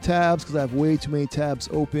close these tabs because I have way too many tabs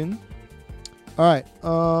open. All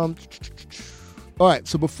right,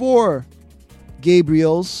 so before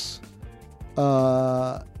Gabriels,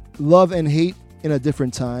 Love and Hate in a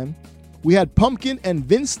Different Time, we had Pumpkin and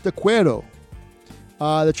Vince De Cuero.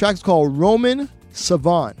 The track's called Roman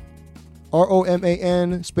Savon.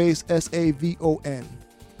 ROMAN space SAVON.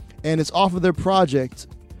 And it's off of their project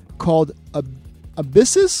called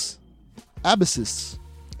Abysses. Abysses.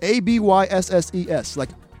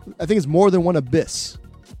 Like, I think it's more than one abyss.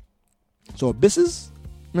 So Abysses?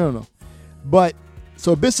 No. But,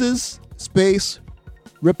 so Abysses space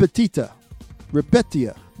Repetita.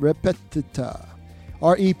 Repetita. Repetita.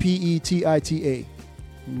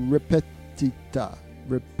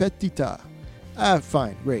 Repetita.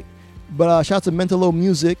 Fine, great. But shout out to Mentalo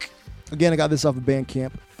Music. Again, I got this off of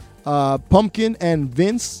Bandcamp. Pumpkin and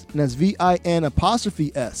Vince, and that's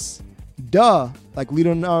VIN''S. Duh, like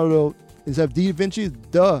Leonardo, instead of D Vinci,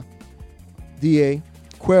 duh. DA,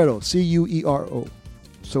 Cuero, CUERO.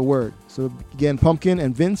 So word. So again, Pumpkin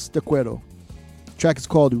and Vince De Cuero. The track is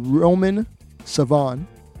called Roman Savon.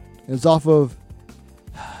 And it's off of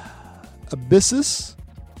Abysses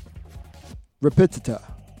Repetita.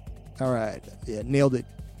 All right. Yeah, nailed it.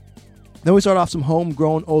 Then we start off some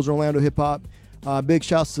homegrown Old Orlando hip hop. Big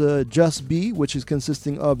shouts to Just B, which is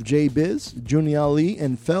consisting of J Biz, Junior Ali,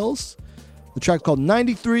 and Fells. The track called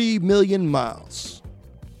 93 Million Miles.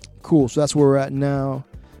 Cool. So that's where we're at now.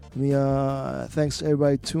 Thanks to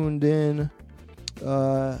everybody tuned in.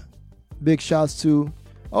 Big shouts to,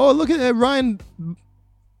 look at Ryan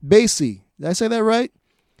Basie. Did I say that right?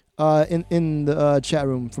 In the chat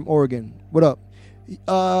room from Oregon. What up? If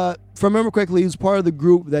I remember correctly, he was part of the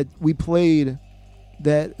group that we played.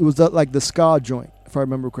 That it was like the ska joint, if I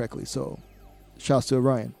remember correctly. So, shouts to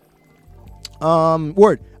Ryan.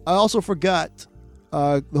 Word. I also forgot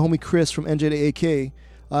the homie Chris from NJ to AK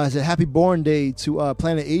said Happy Born Day to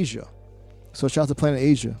Planet Asia. So shout out to Planet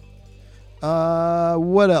Asia.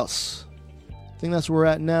 What else? I think that's where we're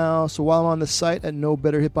at now. So while I'm on the site at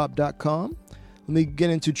knowbetterhiphop.com, let me get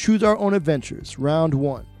into Choose Our Own Adventures, round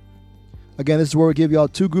 1. Again, this is where we give y'all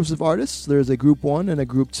 2 groups of artists. There's a group 1 and a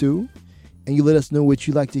group 2. And you let us know what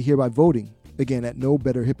you'd like to hear by voting. Again, at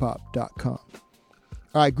knowbetterhiphop.com. All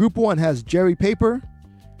right, group 1 has Jerry Paper,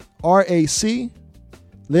 RAC,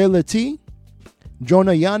 Leila T,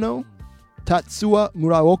 Jonah Yano, Tatsuya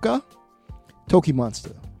Muraoka, Toki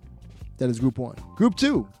Monster. That is group 1. Group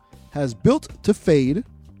 2 has Built to Fade,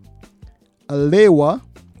 Alewa,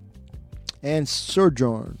 and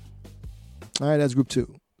Sojourn. All right, that's group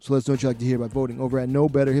 2. So let's know what you'd like to hear by voting over at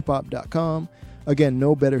knowbetterhiphop.com. Again,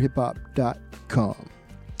 knowbetterhiphop.com.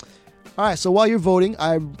 All right, so while you're voting,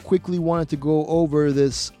 I quickly wanted to go over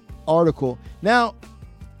this article. Now,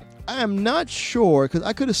 I am not sure, because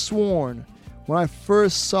I could have sworn when I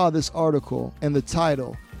first saw this article and the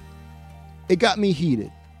title, it got me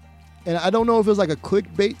heated. And I don't know if it was like a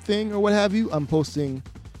clickbait thing or what have you. I'm posting,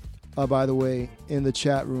 by the way, in the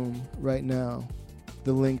chat room right now,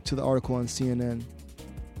 the link to the article on CNN.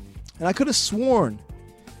 And I could have sworn,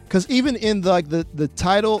 because even in the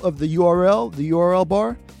title of the URL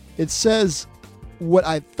bar, it says what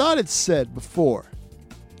I thought it said before.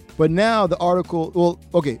 But now the article,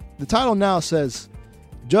 the title now says,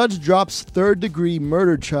 Judge drops third-degree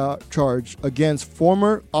murder charge against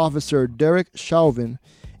former officer Derek Chauvin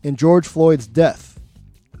in George Floyd's death,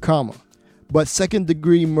 comma, but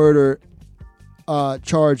second-degree murder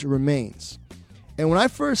charge remains. And when I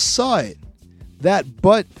first saw it, that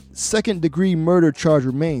but second-degree murder charge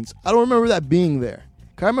remains, I don't remember that being there.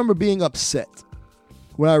 I remember being upset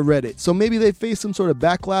when I read it. So maybe they faced some sort of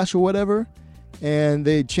backlash or whatever, and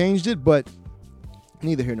they changed it, but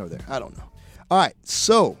neither here nor there. I don't know. All right,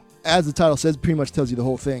 so as the title says, pretty much tells you the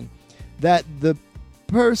whole thing, that the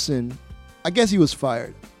person, I guess he was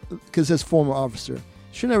fired because it says former officer.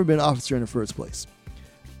 Should never been an officer in the first place.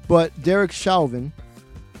 But Derek Chauvin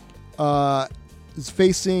is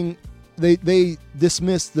facing, they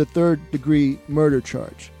dismissed the third-degree murder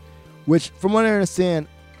charge, which, from what I understand,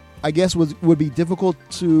 I guess would be difficult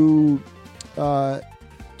to find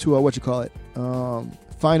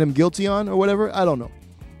him guilty on or whatever. I don't know.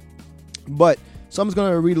 But so I'm just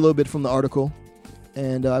going to read a little bit from the article,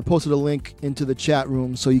 and I posted a link into the chat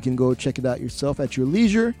room so you can go check it out yourself at your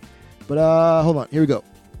leisure. But hold on, here we go.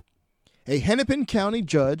 A Hennepin County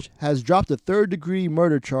judge has dropped a third-degree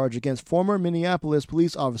murder charge against former Minneapolis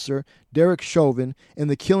police officer Derek Chauvin in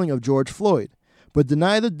the killing of George Floyd, but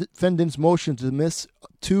denied the defendant's motion to dismiss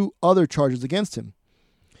 2 other charges against him.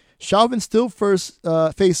 Chauvin still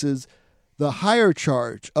faces the higher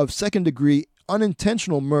charge of second-degree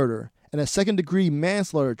unintentional murder and a second-degree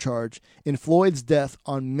manslaughter charge in Floyd's death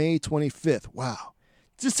on May 25th. Wow.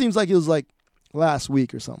 It just seems like it was like last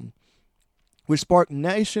week or something, which sparked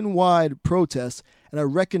nationwide protests and a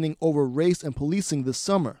reckoning over race and policing this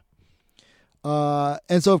summer.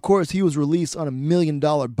 And so, of course, he was released on $1 million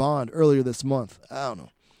bond earlier this month. I don't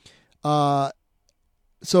know.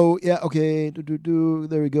 So, yeah, okay,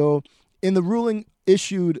 there we go. In the ruling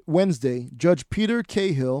issued Wednesday, Judge Peter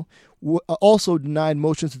Cahill also denied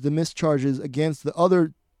motions to dismiss charges against the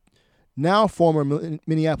other now former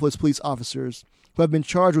Minneapolis police officers who have been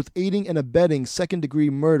charged with aiding and abetting second-degree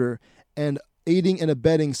murder and aiding and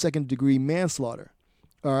abetting second-degree manslaughter.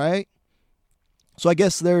 All right? So I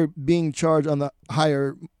guess they're being charged on the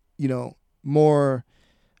higher, more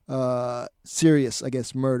serious, I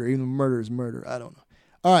guess, murder. Even murder is murder. I don't know.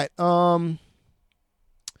 All right.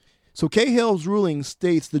 So Cahill's ruling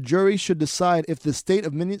states the jury should decide if the state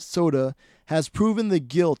of Minnesota has proven the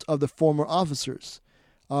guilt of the former officers,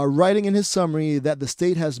 writing in his summary that the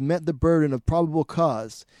state has met the burden of probable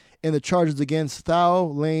cause in the charges against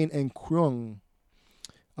Thao, Lane, and Krung.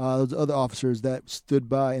 Those other officers that stood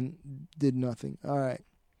by and did nothing. All right.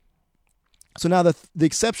 So now the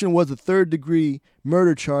exception was the third-degree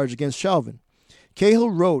murder charge against Chauvin. Cahill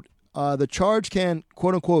wrote, the charge can,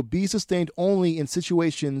 quote-unquote, be sustained only in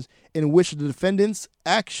situations in which the defendant's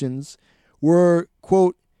actions were,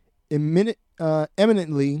 quote,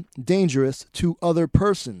 eminently dangerous to other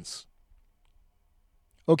persons.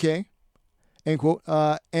 Okay. End quote,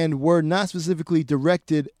 and were not specifically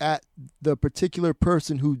directed at the particular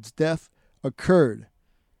person whose death occurred.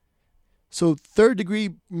 So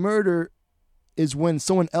third-degree murder is when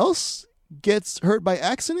someone else gets hurt by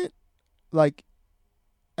accident, like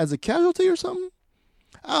as a casualty or something.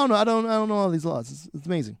 I don't know. I don't know all these laws. It's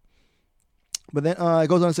amazing. But then it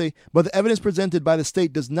goes on to say, but the evidence presented by the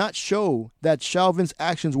state does not show that Chauvin's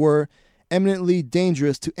actions were eminently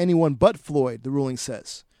dangerous to anyone but Floyd, the ruling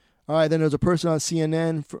says. All right, then there's a person on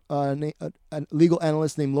CNN, a legal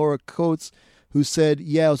analyst named Laura Coates, who said,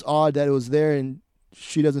 yeah, it was odd that it was there, and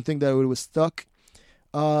she doesn't think that it was stuck.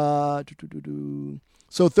 So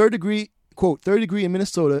third degree, quote, third degree in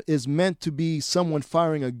Minnesota is meant to be someone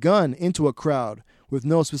firing a gun into a crowd with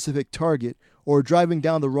no specific target or driving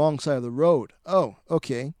down the wrong side of the road. Oh,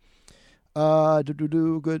 okay.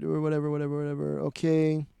 Good, or whatever.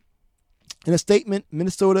 Okay. In a statement,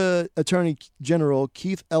 Minnesota Attorney General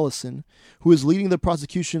Keith Ellison, who is leading the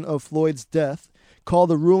prosecution of Floyd's death, called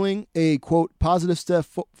the ruling a, quote, positive step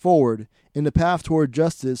forward in the path toward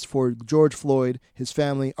justice for George Floyd, his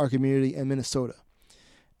family, our community, and Minnesota.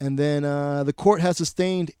 And then the court has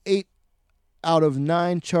sustained 8 out of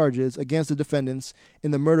 9 charges against the defendants in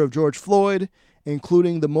the murder of George Floyd,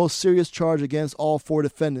 including the most serious charge against all 4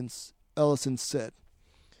 defendants, Ellison said.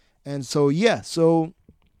 And so, yeah, so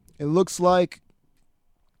it looks like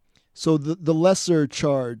the lesser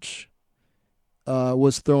charge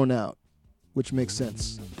was thrown out, which makes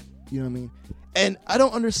sense. You know what I mean? And I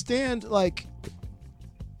don't understand, like,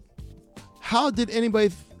 how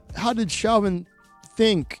did Chauvin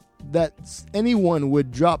think that anyone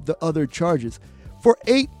would drop the other charges? For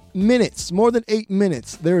 8 minutes, more than 8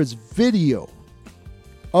 minutes, there is video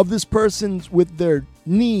of this person with their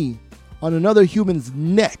knee on another human's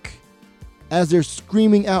neck as they're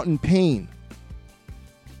screaming out in pain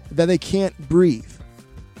that they can't breathe.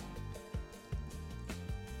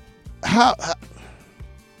 How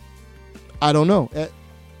I don't know.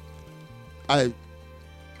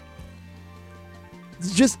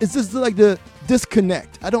 It's just like the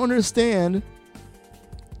disconnect. I don't understand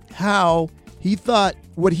how he thought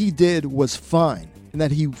what he did was fine and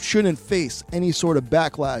that he shouldn't face any sort of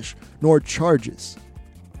backlash nor charges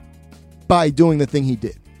by doing the thing he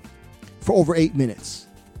did for over 8 minutes.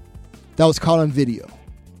 That was caught on video.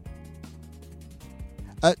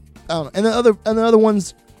 I don't know. And the other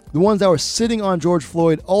ones, the ones that were sitting on George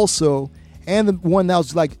Floyd also, and the one that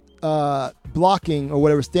was like blocking or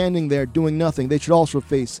whatever, standing there doing nothing, they should also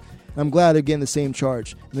face. And I'm glad they're getting the same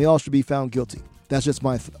charge, and they all should be found guilty. That's just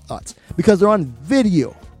my thoughts. Because they're on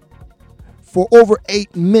video for over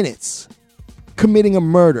 8 minutes committing a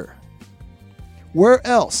murder. Where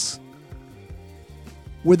else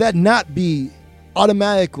would that not be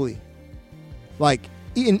automatically, like,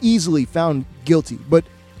 easily found guilty? But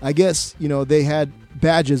I guess, they had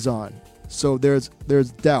badges on, so there's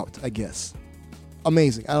doubt, I guess.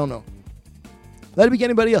 Amazing. I don't know. Let it be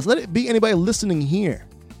anybody else. Let it be anybody listening here.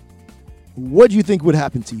 What do you think would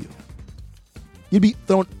happen to you? You'd be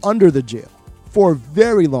thrown under the jail for a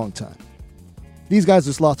very long time. These guys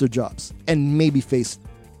just lost their jobs and maybe face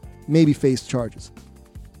charges.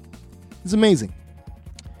 It's amazing.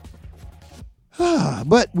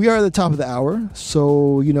 But we are at the top of the hour,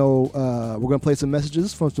 so we're going to play some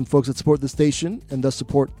messages from some folks that support the station and thus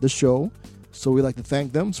support the show. So we'd like to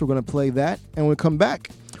thank them. So we're going to play that, and when we come back,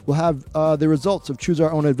 we'll have the results of Choose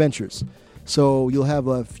Our Own Adventures. So you'll have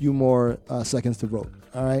a few more seconds to vote.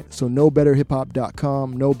 All right. So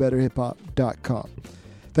knowbetterhiphop.com, knowbetterhiphop.com.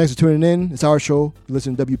 Thanks for tuning in. It's our show. You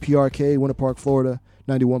listen to WPRK, Winter Park, Florida,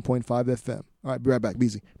 91.5 FM. All right. Be right back. Be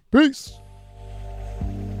easy. Peace.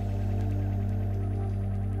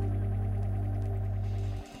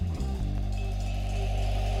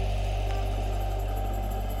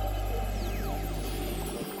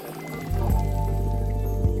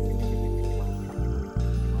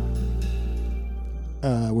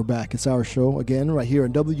 We're back. It's our show again right here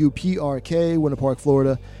on WPRK, Winter Park,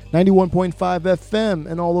 Florida, 91.5 FM,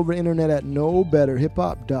 and all over the internet at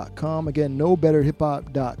knowbetterhiphop.com. Again,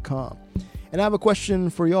 knowbetterhiphop.com. And I have a question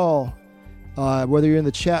for y'all, whether you're in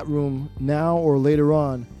the chat room now or later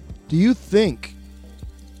on. Do you think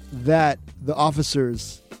that the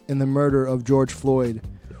officers in the murder of George Floyd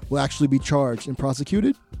will actually be charged and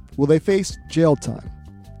prosecuted? Will they face jail time?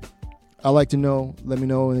 I'd like to know. Let me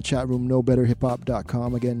know in the chat room,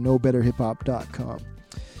 knowbetterhiphop.com. Again, knowbetterhiphop.com.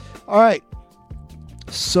 All right.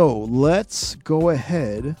 So let's go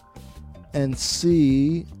ahead and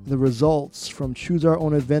see the results from Choose Our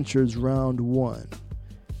Own Adventures round 1. All right,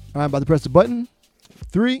 I'm about to press the button.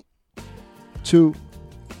 3, 2,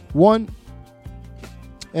 1.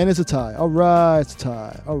 And it's a tie. All right, it's a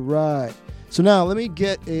tie. All right. So now let me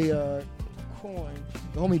get a coin.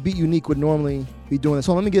 The homie Beat Unique would normally be doing this.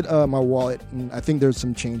 So let me get my wallet. And I think there's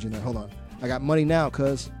some change in there. Hold on. I got money now,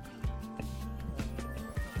 cuz.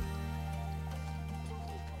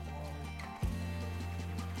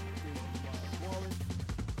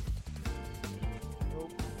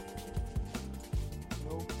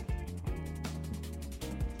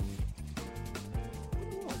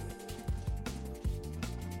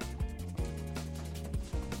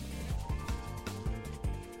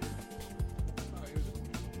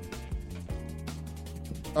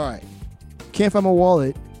 All right. Can't find my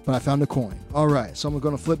wallet, but I found a coin. All right. So I'm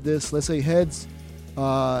going to flip this. Let's say heads.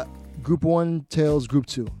 Group 1, tails, group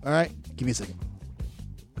 2. All right. Give me a second.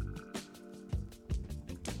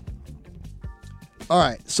 All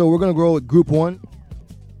right. So we're going to go with group 1.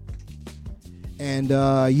 And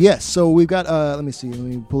yes. So we've got, let me see. Let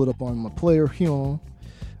me pull it up on my player here. All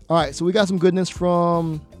right. So we got some goodness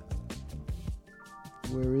from,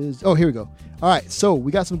 where is, oh, here we go. All right, so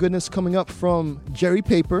we got some goodness coming up from Jerry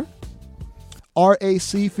Paper,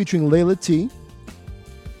 RAC featuring Layla T,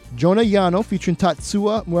 Jonah Yano featuring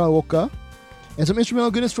Tatsuya Muraoka, and some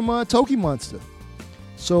instrumental goodness from Toki Monster.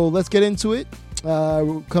 So let's get into it.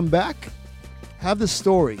 We'll come back, have the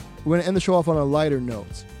story. We're going to end the show off on a lighter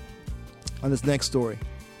note on this next story.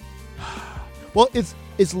 Well, it's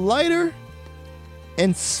lighter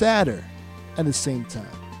and sadder at the same time.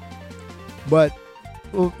 But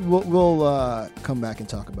We'll come back and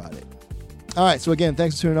talk about it. All right, so again,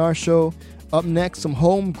 thanks for tuning in our show. Up next, some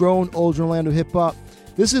homegrown Old Orlando hip-hop.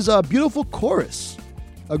 This is a Beautiful Chorus,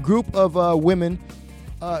 a group of women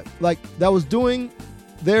like that was doing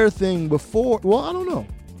their thing before. Well, I don't know,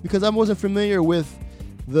 because I wasn't familiar with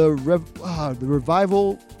the Revolutionary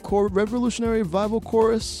Revival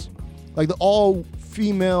Chorus, like the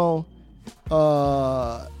all-female,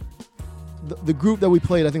 the group that we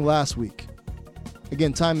played, I think, last week.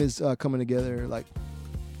 Again, time is coming together like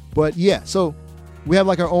But yeah, so we have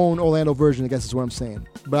like our own Orlando version, I guess is what I'm saying.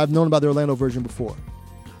 But I've known about the Orlando version before.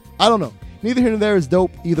 I don't know. Neither here nor there is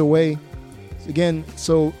dope either way. Again,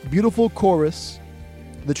 so beautiful chorus.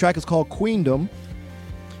 The track is called Queendom.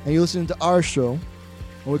 And you're listening to our show.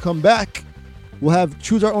 When we come back, we'll have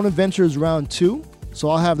Choose Our Own Adventures round 2. So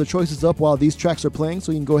I'll have the choices up while these tracks are playing,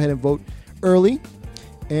 so you can go ahead and vote early.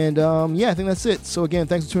 And yeah, I think that's it. So again,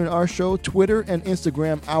 thanks for tuning in our show. Twitter and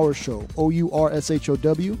Instagram, our show.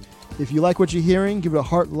 OURSHOW. If you like what you're hearing, give it a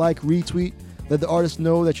heart, like, retweet. Let the artists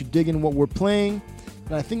know that you're digging what we're playing.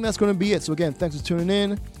 And I think that's going to be it. So again, thanks for tuning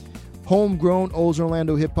in. Homegrown Ozone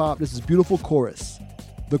Orlando hip hop. This is Beautiful Chorus,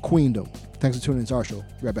 The Queendom. Thanks for tuning in to our show.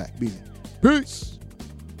 Be right back. Be easy. Peace.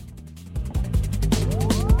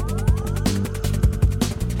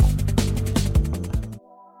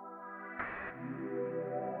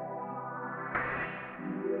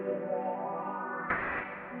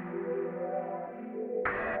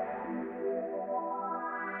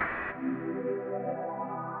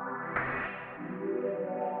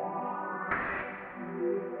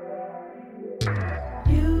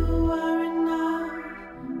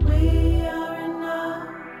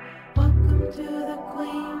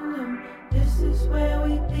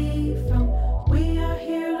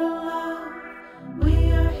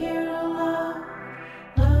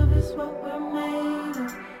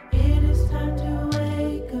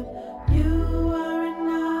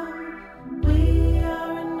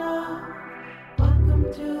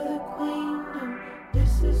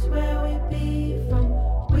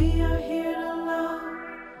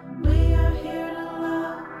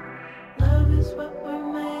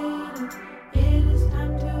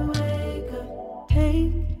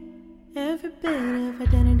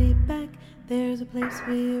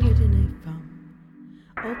 We originate from.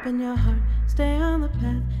 Open your heart, stay on the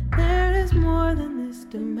path. There is more than this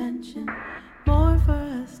dimension, more for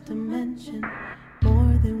us to mention,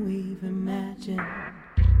 more than we've imagined.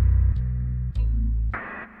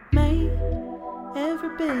 May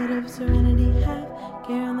every bit of serenity have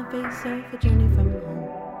care on the face of a journey from home.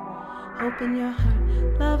 Open your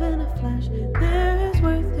heart, love in a flash. There is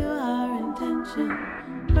worth to our intention,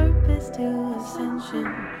 purpose to ascension,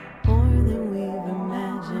 more than we've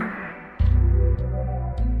imagined.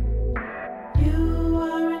 You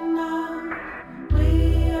are enough,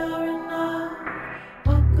 we are enough.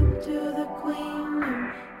 Welcome to the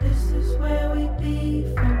Queendom. This is where we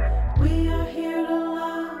be from. We are here to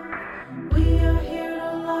love, we are here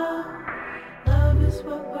to love. Love is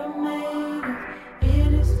what we're made of.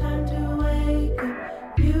 It is time to wake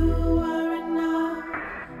up. You are enough,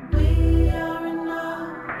 we are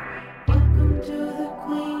enough. Welcome to the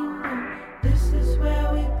Queendom. This is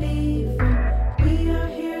where we be from. We are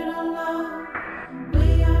here to love,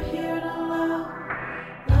 we are here to love.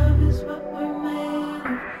 Love is what we're made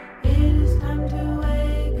of. It is time to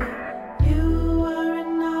wake up. You are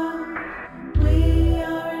enough, we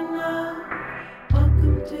are enough.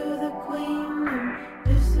 Welcome to the Queendom.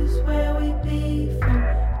 This is where we be from.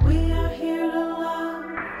 We are here to love,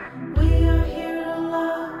 we are here to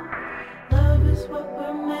love. Love is what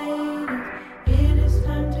we're made of. It is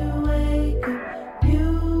time to wake up.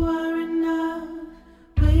 You are enough,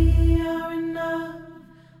 we are enough.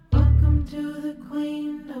 Welcome to the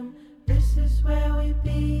Queendom. This is where we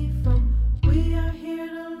be from. We are here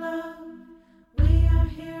to love, we are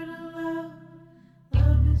here to love.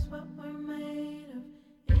 Love is what we're made of.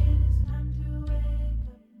 It is time to wake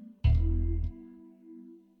up.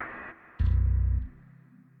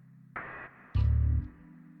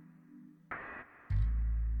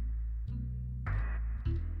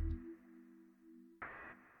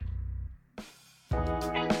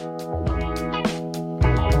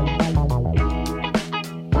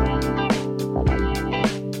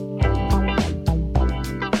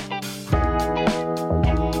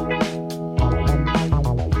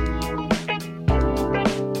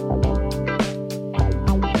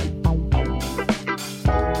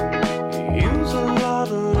 Use a lot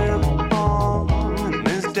of lip balm in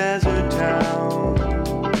this desert town.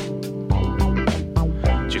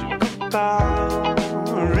 Chicopao,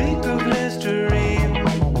 reek of Listerine.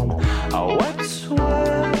 I wipe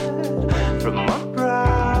sweat from my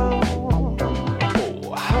brow.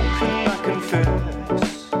 Oh, how can I confess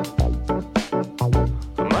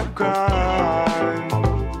my crimes?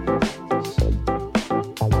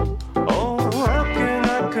 Oh, how can I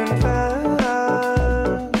confess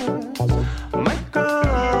my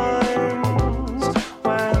crimes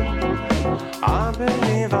when I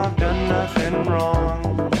believe I've done nothing wrong?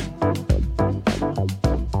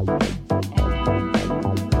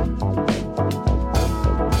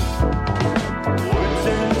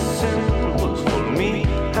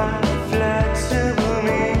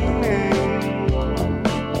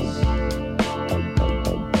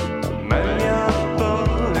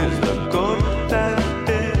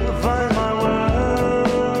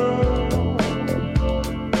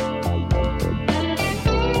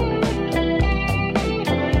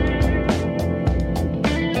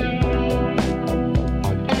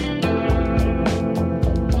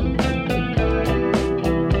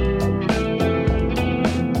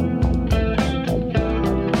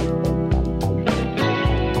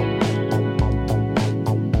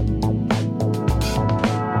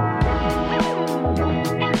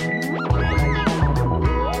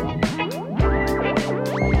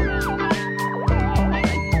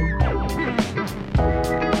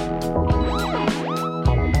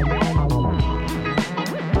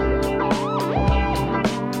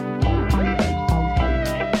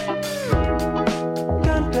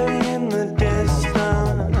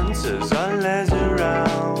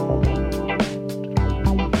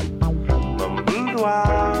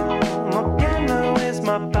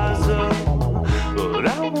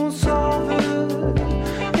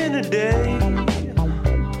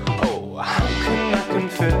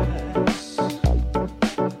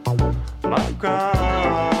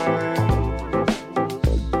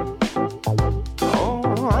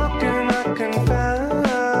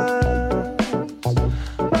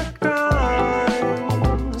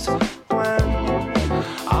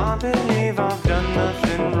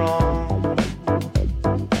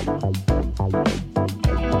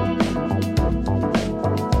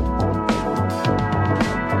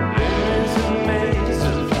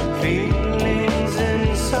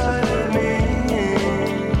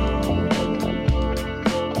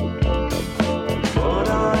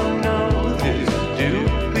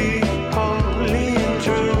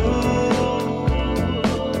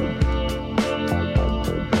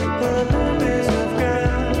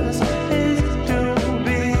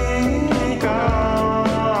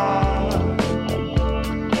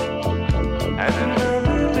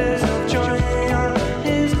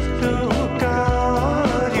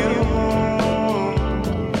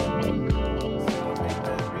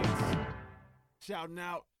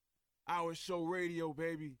 Hour Show Radio,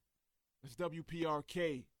 baby. It's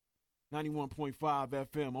WPRK 91.5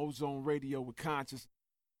 FM, Ozone Radio with conscious.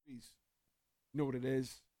 You know what it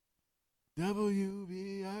is.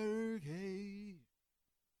 WPRK.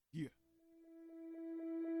 Yeah.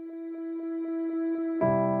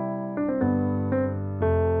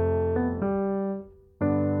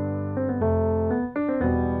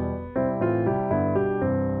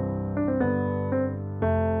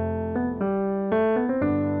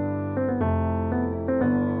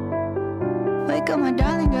 Wake up, my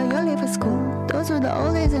darling girl, you're late for school. Those were the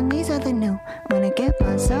old days and these are the new. When I get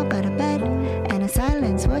myself out of bed and a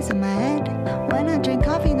silence voice in my head. When I drink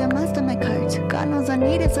coffee, then my stomach hurts. God knows I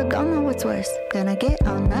need it, so don't know what's worse. Then I get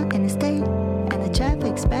on that interstate and the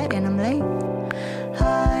traffic's bad and I'm late.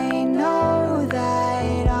 I know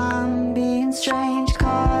that I'm being strange.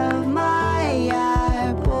 Carve my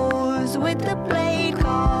apples with the blade.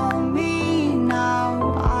 Call me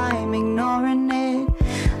now, I'm ignoring it.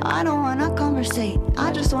 I don't wanna conversate,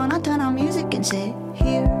 I just wanna turn on music and sit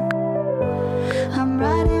here. I'm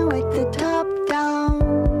riding with the top down,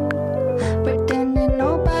 pretending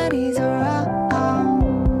nobody's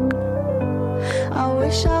around. I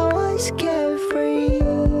wish I was carefree,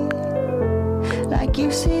 like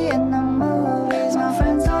you see in the movies. My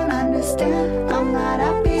friends don't understand, I'm not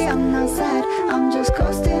happy, I'm not sad. I'm just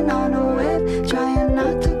coasting on a whip, trying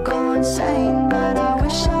not to go insane. But I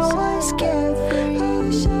wish I was carefree,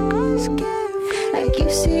 like you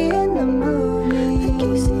see in the movie.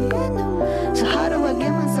 So how do I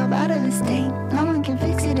get myself out of this state? No one can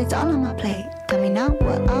fix it, it's all on my plate. Tell me not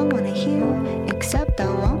what I wanna hear, except I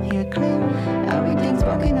won't hear clear. Everything's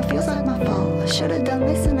broken, it feels like my fault. I should've done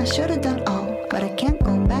this and I should've done all, but I can't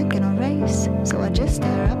go back and erase, so I just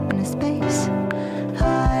stare up into space.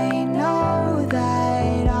 I know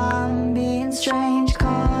that I'm being strange.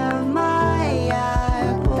 Carve my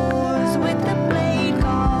apples with the blade.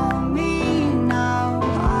 Call me now,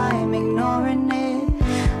 I'm ignoring it.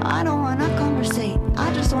 I don't wanna conversate,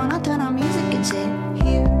 I just wanna turn on music and sit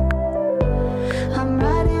here. I'm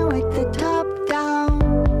riding with the top down,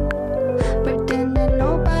 pretending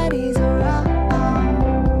nobody's around.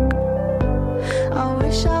 I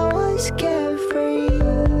wish I was carefree,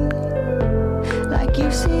 like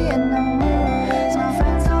you see in the movies. My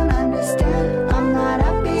friends don't understand, I'm not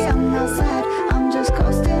happy, I'm not sad. I'm just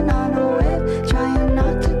coasting on a whip, trying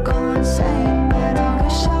not to go insane. But I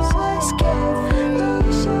wish I was carefree,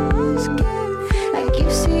 like you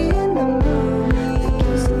see in the movies.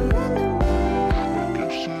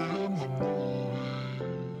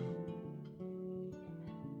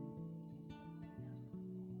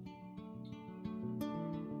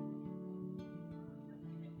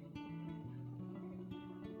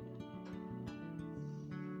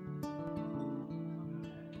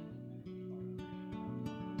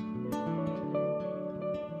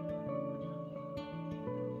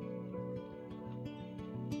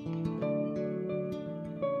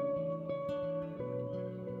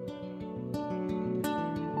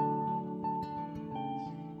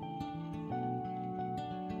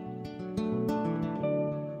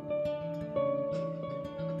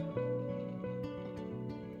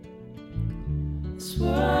 It's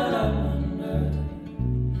what I wonder.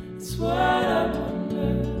 It's what I wonder.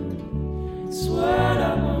 It's what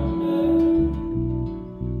I wonder.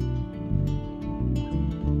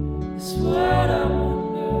 It's what I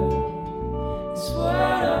wonder. It's what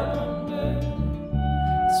I wonder.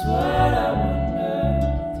 It's what I wonder.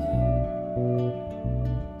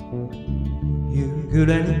 You good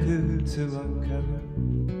and good to uncover.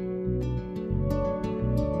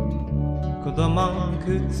 子供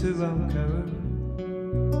靴を買うウル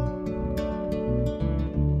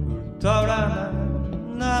トラマ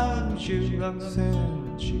ン76セン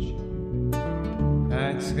チあ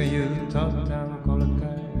いつが言うとったのこれか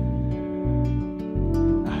い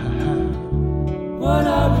What I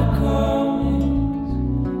recall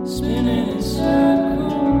is spinning in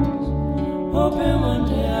circles, hoping one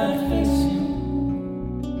day I'd face you.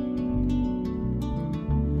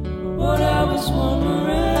 What I was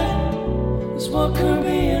wondering is what could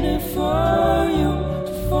be in it for you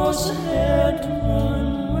to force ahead to run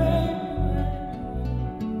away.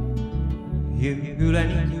 夕暮れ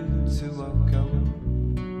に靴を買う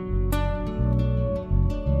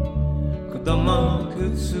子供の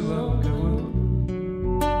靴を買う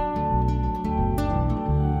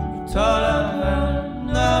トラ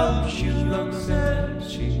の16セン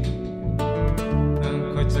チ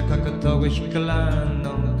こいつかかとが光らんの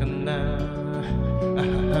かな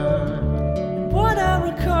What I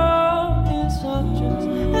recall is all just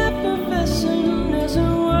effervescent as a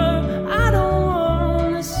worm. I don't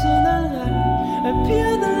wanna see the light and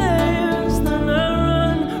peel the layers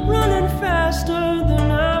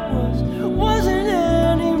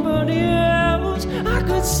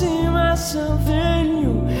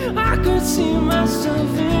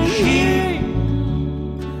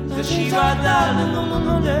my darling, no, no,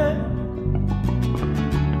 no, yeah.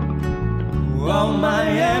 Oh, my,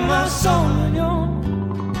 yeah, my soul, yo.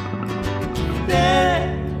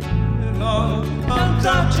 Yeah, oh, I'm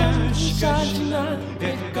touching, shikashina,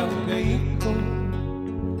 eka, eko.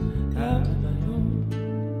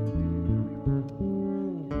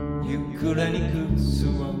ゆっくりに靴を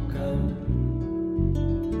買う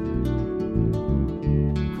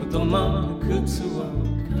子供の靴を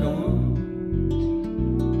買う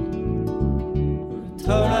ウルト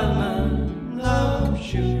ラマンの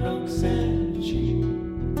16センチ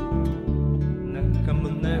中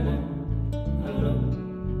胸を洗う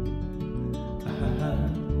あは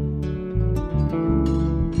は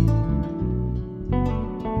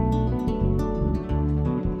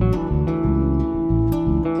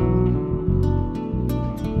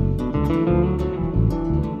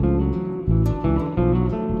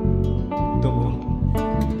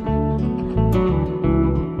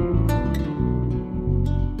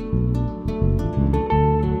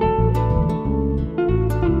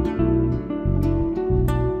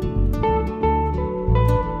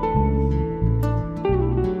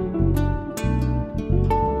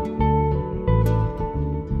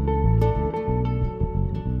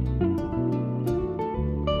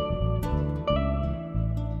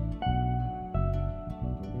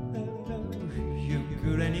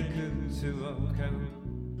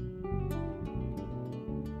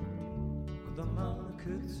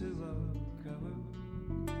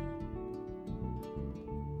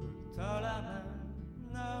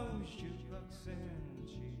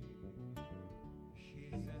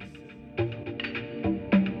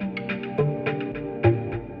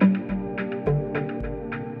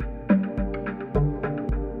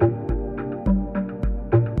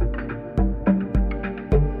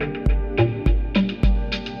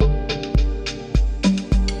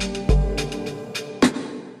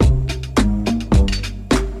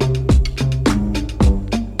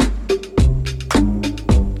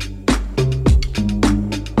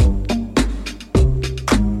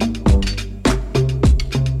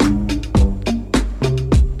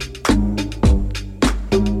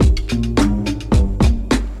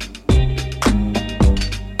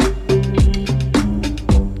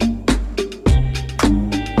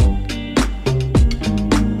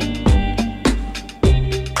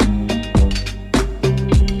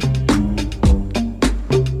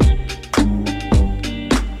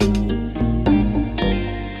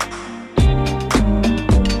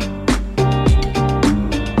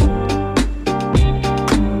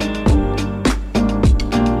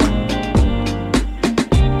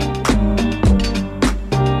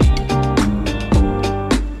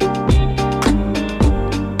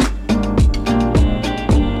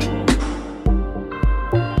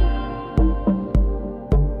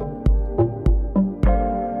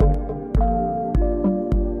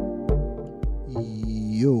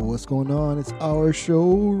going on? It's our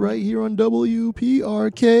show right here on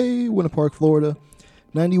WPRK, Winter Park, Florida,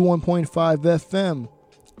 91.5 FM,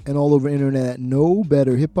 and all over the internet at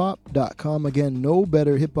knowbetterhiphop.com. Again,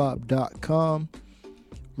 knowbetterhiphop.com.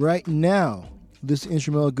 Right now, this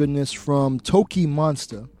instrumental goodness from Toki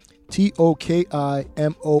Monsta, Tokimonsta.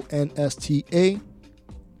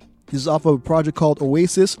 This is off of a project called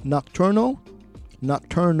Oasis Nocturno.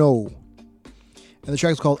 And the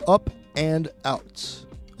track is called Up and Out.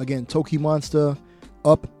 Again, Toki Monsta,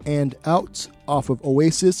 Up and Out, off of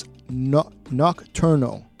Oasis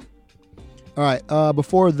Nocturno. All right,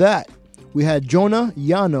 before that, we had Jonah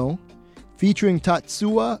Yano featuring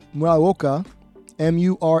Tatsuya Muraoka,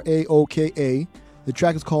 Muraoka. The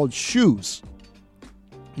track is called Shoes.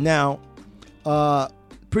 Now,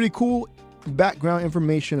 pretty cool background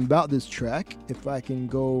information about this track. If I can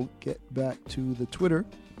go get back to the Twitter.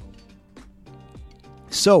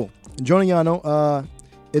 So, Jonah Yano,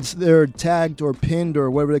 it's their tagged or pinned or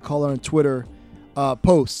whatever they call it on Twitter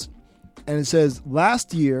posts. And it says,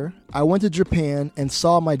 last year, I went to Japan and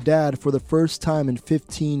saw my dad for the first time in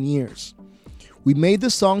 15 years. We made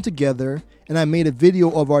this song together, and I made a video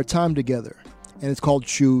of our time together. And it's called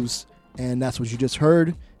Shoes, and that's what you just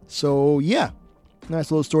heard. So, yeah,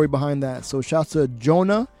 nice little story behind that. So, shouts to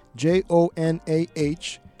Jonah, Jonah,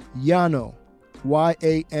 Yano,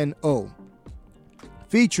 Yano,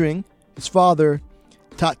 featuring his father,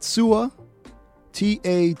 Tatsuya,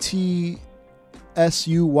 Tatsuya,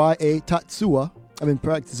 Tatsuya. I've been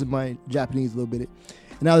practicing my Japanese a little bit.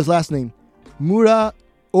 And now his last name,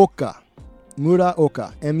 Muraoka,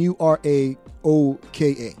 Muraoka.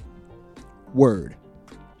 Word.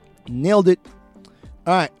 Nailed it.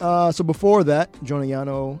 All right, so before that, Jonah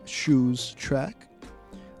Yano, Shoes track.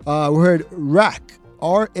 We heard RAC,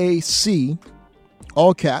 R-A-C,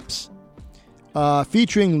 all caps,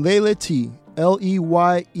 featuring Layla T,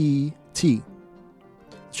 Leyet. The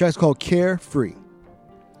track's called Carefree.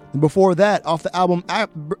 And before that, off the album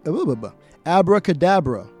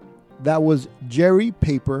Abracadabra, that was Jerry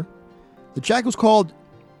Paper. The track was called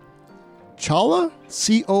Cholla,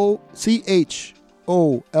 Cholla.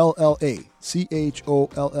 Cholla.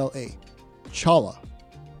 Cholla.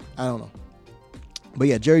 I don't know. But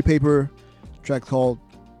yeah, Jerry Paper, track called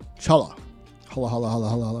Cholla. Holla, holla, holla,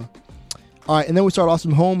 holla, holla. All right, and then we start off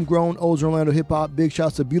some homegrown Old Orlando hip hop. Big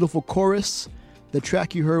shouts to Beautiful Chorus. The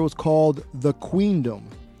track you heard was called The Queendom.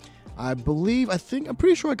 I'm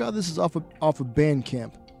pretty sure I got this off of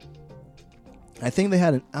Bandcamp. I think they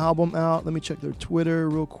had an album out. Let me check their Twitter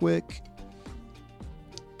real quick.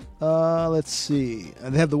 Let's see.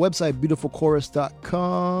 They have the website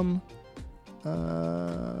beautifulchorus.com.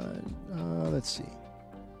 Let's see.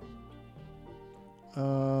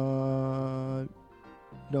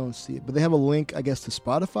 Don't see it, but they have a link, I guess, to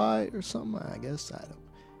Spotify or something. I guess I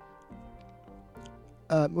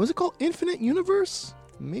don't. Was it called Infinite Universe?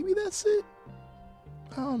 Maybe that's it.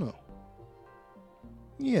 I don't know.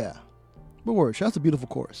 Yeah, but word. Shout out to Beautiful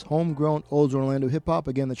Chorus, homegrown Old Orlando hip hop.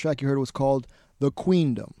 Again, the track you heard was called The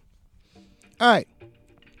Queendom. All right,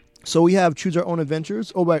 so we have Choose Our Own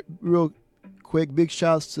Adventures. Oh, right, real quick, big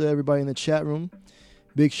shouts to everybody in the chat room.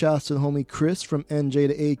 Big shouts to the homie Chris from NJ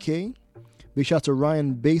to AK. Big shout to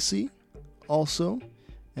Ryan Basie also.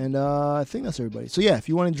 And I think that's everybody. So yeah, if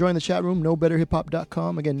you want to join the chat room,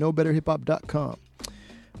 knowbetterhiphop.com. Again, knowbetterhiphop.com.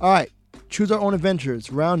 All right, Choose Our Own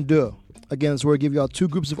Adventures, round 2. Again, this is where I give y'all 2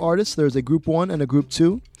 groups of artists. There's a group 1 and a group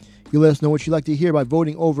 2. You let us know what you'd like to hear by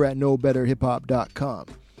voting over at knowbetterhiphop.com.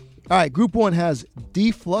 All right, group 1 has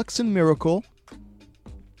D-Flux and Miracle,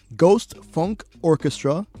 Ghost Funk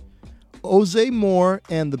Orchestra, Oze Moore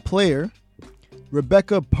and The Player,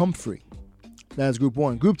 Rebecca Pumphrey. That's group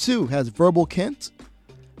 1. Group 2 has Verbal Kent,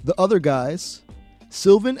 The Other Guys,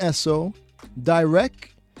 Sylvan Esso, Direct,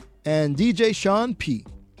 and DJ Sean P.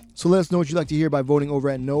 So let us know what you'd like to hear by voting over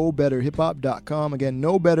at knowbetterhiphop.com. Again,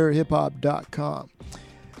 knowbetterhiphop.com.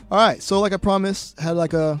 All right, so like I promised, had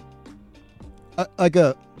like a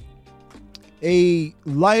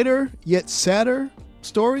lighter yet sadder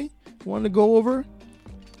story I wanted to go over.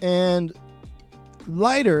 And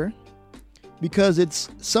lighter because it's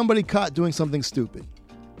somebody caught doing something stupid.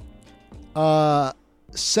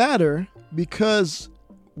 Sadder because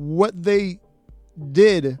what they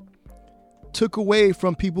did took away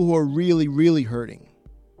from people who are really, really hurting.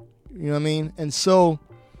 You know what I mean? And so,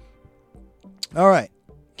 all right,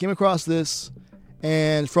 came across this,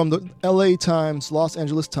 and from the LA Times, Los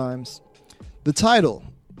Angeles Times, the title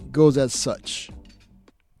goes as such.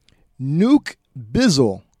 Nuke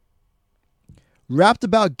Bizzle rapped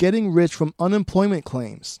about getting rich from unemployment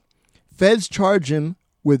claims. Feds charge him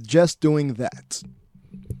with just doing that.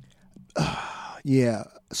 Yeah.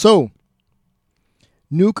 So,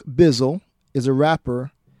 Nuke Bizzle is a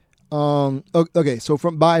rapper. Okay, so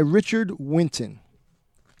by Richard Winton.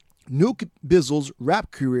 Nuke Bizzle's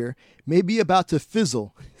rap career may be about to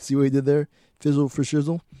fizzle. See what he did there? Fizzle for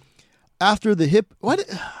shizzle. After the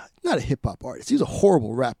not a hip-hop artist. He's a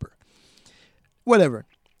horrible rapper. Whatever.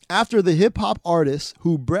 After the hip-hop artist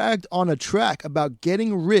who bragged on a track about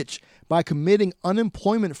getting rich by committing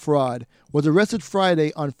unemployment fraud was arrested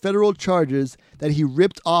Friday on federal charges that he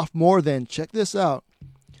ripped off more than, check this out,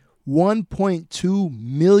 $1.2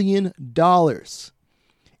 million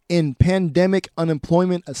in pandemic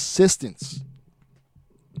unemployment assistance.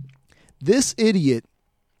 This idiot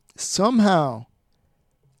somehow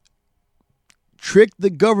tricked the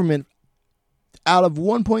government out of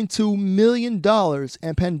 $1.2 million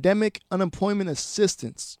and pandemic unemployment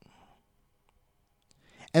assistance,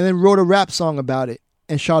 and then wrote a rap song about it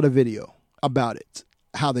and shot a video about it,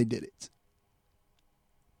 how they did it.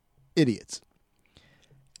 Idiots.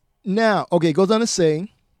 Now, okay, it goes on to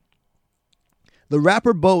say, the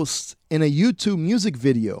rapper boasts in a YouTube music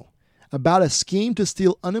video about a scheme to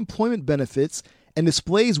steal unemployment benefits and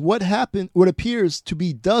displays what appears to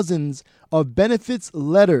be dozens of benefits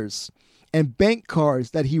letters and bank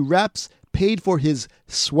cards that he raps paid for his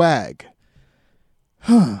swag.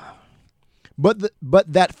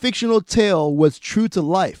 But that fictional tale was true to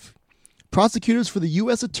life. Prosecutors for the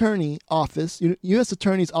U.S. Attorney's Office in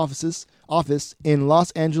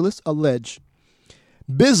Los Angeles allege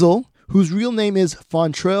Bizzle, whose real name is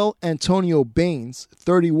Fontrell Antonio Baines,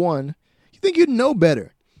 31, you think you'd know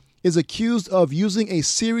better, is accused of using a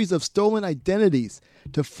series of stolen identities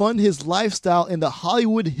to fund his lifestyle in the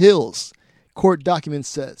Hollywood Hills, court document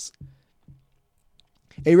says.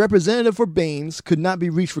 A representative for Baines could not be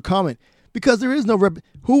reached for comment because there is no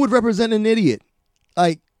who would represent an idiot?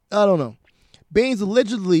 Like, I don't know. Baines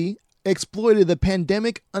allegedly exploited the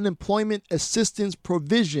pandemic unemployment assistance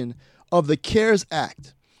provision of the CARES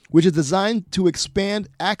Act, which is designed to expand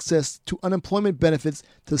access to unemployment benefits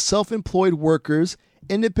to self-employed workers,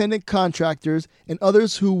 independent contractors, and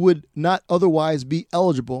others who would not otherwise be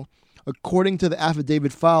eligible, according to the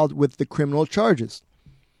affidavit filed with the criminal charges.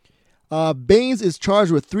 Baines is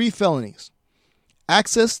charged with 3 felonies: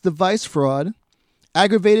 access device fraud,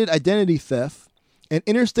 aggravated identity theft, and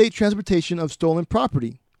interstate transportation of stolen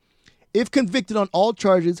property. If convicted on all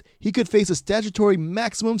charges, he could face a statutory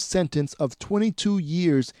maximum sentence of 22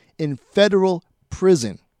 years in federal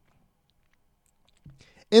prison.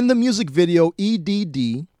 In the music video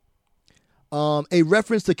EDD, a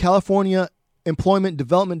reference to California Employment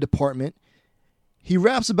Development Department, he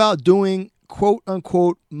raps about doing, quote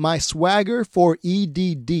unquote, my swagger for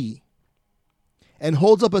EDD, and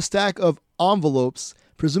holds up a stack of envelopes,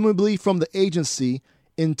 presumably from the agency,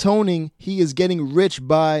 intoning he is getting rich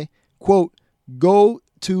by, quote, go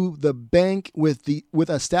to the bank with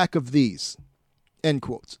a stack of these, end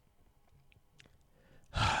quote.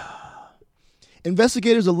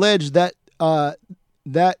 Investigators allege that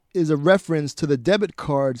that is a reference to the debit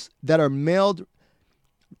cards that are mailed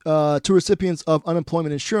to recipients of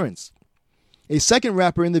unemployment insurance. A second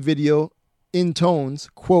rapper in the video intones,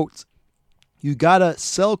 quote, you gotta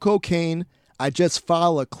sell cocaine, I just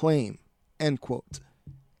file a claim, end quote.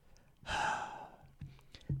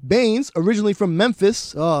 Baines, originally from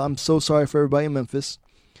Memphis, I'm so sorry for everybody in Memphis,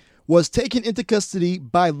 was taken into custody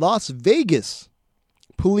by Las Vegas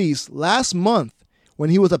police last month when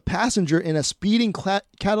he was a passenger in a speeding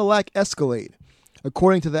Cadillac Escalade.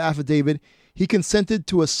 According to the affidavit, he consented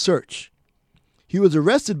to a search. He was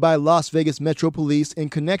arrested by Las Vegas Metro Police in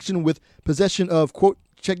connection with possession of, quote,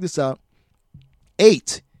 check this out,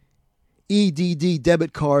 8 EDD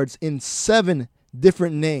debit cards in 7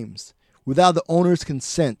 different names without the owner's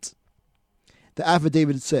consent. The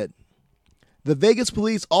affidavit said. The Vegas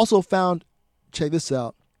police also found, check this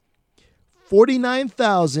out,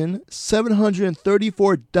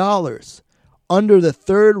 $49,734 under the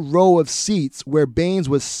third row of seats where Baines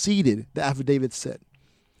was seated, the affidavit said.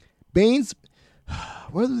 Baines,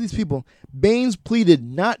 where are these people? Baines pleaded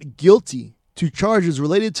not guilty to charges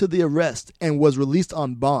related to the arrest and was released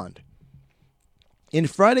on bond. In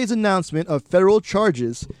Friday's announcement of federal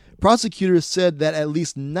charges, prosecutors said that at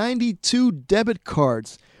least 92 debit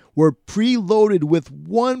cards were preloaded with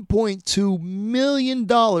 $1.2 million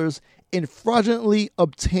in fraudulently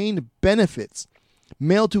obtained benefits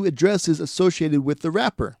mailed to addresses associated with the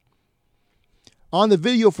rapper. On the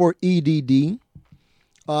video for EDD,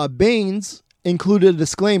 Baines included a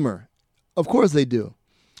disclaimer. Of course they do.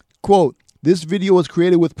 Quote, this video was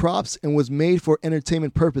created with props and was made for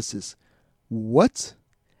entertainment purposes. What?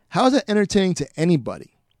 How is that entertaining to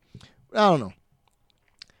anybody? I don't know.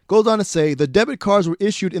 Goes on to say, the debit cards were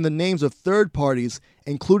issued in the names of third parties,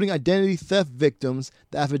 including identity theft victims,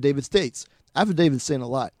 the affidavit states. The affidavit is saying a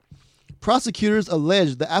lot. Prosecutors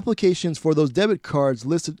alleged the applications for those debit cards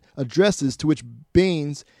listed addresses to which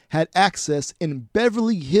Baines had access in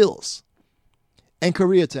Beverly Hills and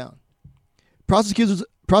Koreatown.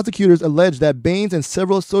 Prosecutors alleged that Baines and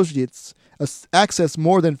several associates accessed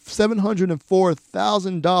more than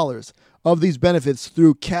 $704,000 of these benefits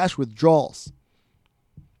through cash withdrawals.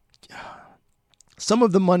 Some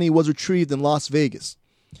of the money was retrieved in Las Vegas.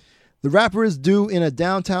 The rapper is due in a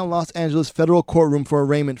downtown Los Angeles federal courtroom for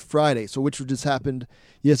arraignment Friday, so which just happened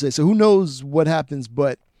yesterday. So who knows what happens,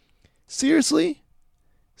 but seriously?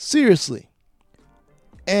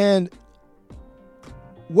 And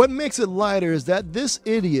what makes it lighter is that this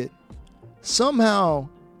idiot somehow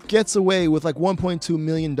gets away with like $1.2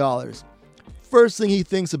 million. First thing he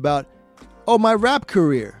thinks about, oh, my rap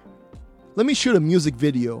career. Let me shoot a music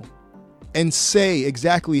video and say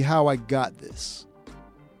exactly how I got this.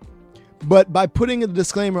 But by putting a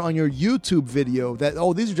disclaimer on your YouTube video that,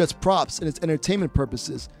 oh, these are just props and it's entertainment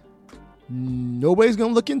purposes, nobody's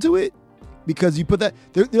going to look into it because you put that,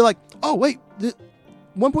 they're like, oh, wait,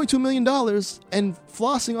 $1.2 million and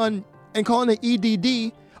flossing on and calling it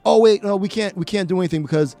EDD. Oh, wait, no, we can't do anything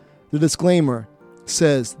because the disclaimer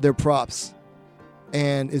says they're props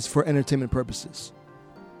and it's for entertainment purposes.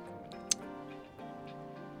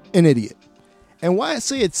 An idiot. And why I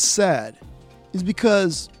say it's sad is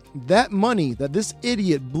because that money that this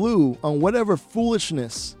idiot blew on whatever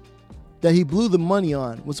foolishness that he blew the money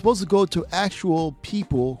on was supposed to go to actual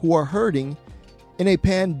people who are hurting in a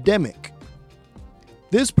pandemic.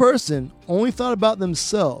 This person only thought about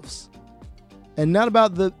themselves and not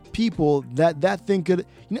about the people that thing could,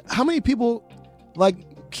 you know, how many people like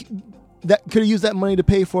that could have used that money to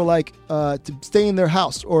pay for like to stay in their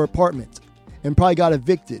house or apartment and probably got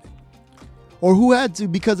evicted. Or who had to,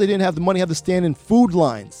 because they didn't have the money, have to stand in food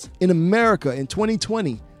lines in America in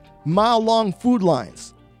 2020, mile-long food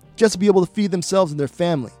lines, just to be able to feed themselves and their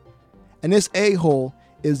family. And this a-hole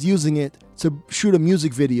is using it to shoot a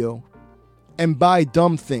music video and buy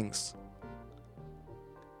dumb things.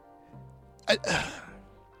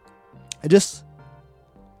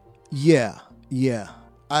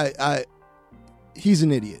 He's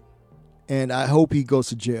an idiot. And I hope he goes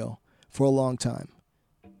to jail for a long time.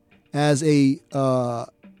 As the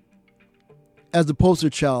poster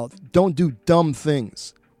child, don't do dumb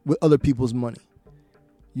things with other people's money.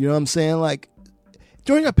 You know what I'm saying? Like,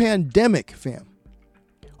 during a pandemic, fam.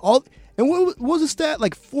 What was the stat?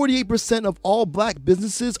 Like 48% of all black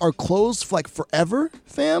businesses are closed for like forever,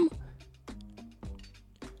 fam?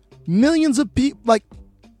 Millions of people, like,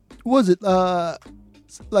 what was it?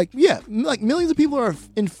 Millions of people are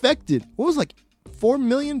infected. What was it, like 4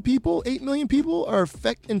 million people, 8 million people are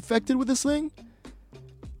infected with this thing?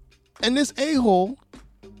 And this a-hole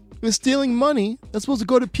is stealing money that's supposed to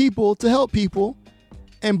go to people to help people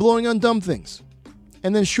and blowing on dumb things.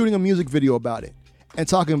 And then shooting a music video about it and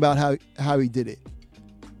talking about how he did it.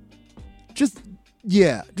 Just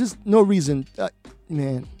no reason.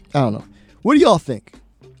 Man, I don't know. What do y'all think?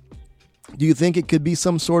 Do you think it could be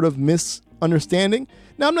some sort of misunderstanding?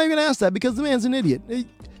 Now, I'm not even going to ask that because the man's an idiot.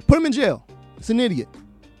 Put him in jail. It's an idiot.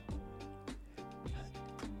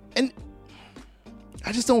 And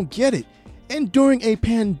I just don't get it. And during a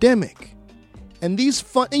pandemic, and these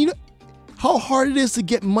and you know how hard it is to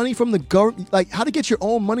get money from the government, like how to get your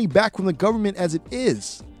own money back from the government as it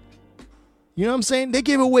is. You know what I'm saying? They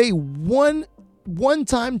gave away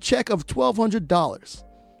one-time check of $1,200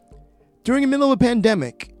 during the middle of a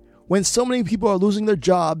pandemic when so many people are losing their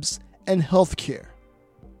jobs and health care.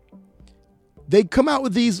 They come out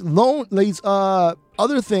with these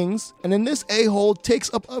other things, and then this a-hole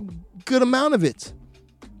takes up a good amount of it.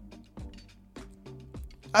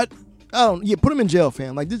 Put him in jail,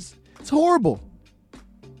 fam. Like, this, it's horrible.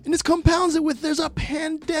 And this compounds it with there's a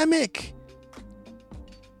pandemic.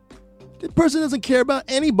 The person doesn't care about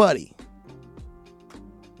anybody.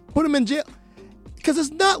 Put him in jail. Because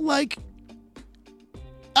it's not like,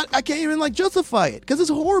 I can't even like justify it, because it's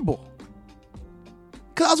horrible.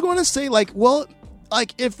 Because I was going to say, like, well,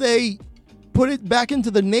 like if they put it back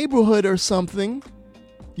into the neighborhood or something,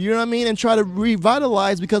 you know what I mean, and try to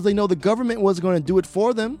revitalize because they know the government wasn't going to do it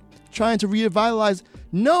for them, trying to revitalize.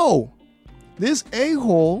 No, this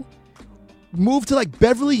a-hole moved to like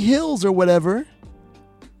Beverly Hills or whatever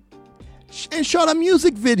and shot a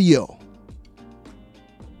music video.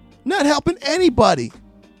 Not helping anybody.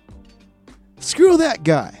 Screw that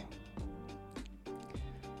guy.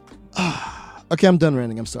 Okay, I'm done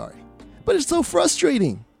ranting. I'm sorry. But it's so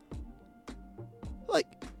frustrating. Like,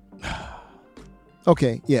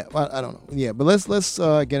 okay, yeah, I don't know. Yeah, but let's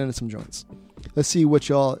get into some joints. Let's see what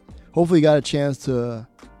y'all hopefully got a chance to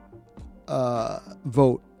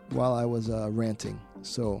vote while I was ranting.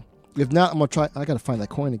 So if not, I'm gonna try. I gotta find that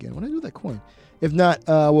coin again. When I do that coin, if not,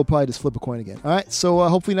 we'll probably just flip a coin again. All right. So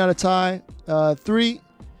hopefully not a tie. 3.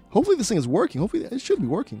 Hopefully this thing is working. Hopefully it should be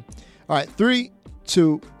working. All right. 3,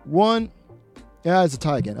 2, 1. Yeah, it's a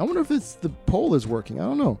tie again. I wonder if it's the poll is working. I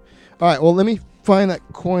don't know. All right. Well, let me find that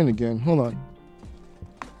coin again. Hold on.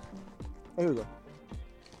 Here we go.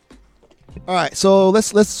 All right. So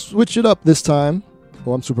let's switch it up this time.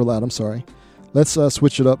 Oh, I'm super loud. I'm sorry. Let's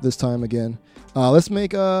switch it up this time again. Let's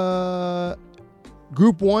make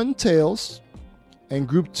group 1 tails and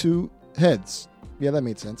group 2 heads. Yeah, that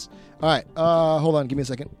made sense. All right. Hold on. Give me a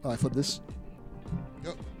second. I flip this.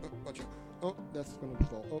 Oh, watch out. Oh, that's going to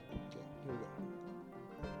fall. Oh, okay. Here we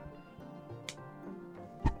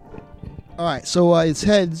go. All right. So it's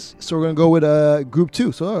heads. So we're going to go with group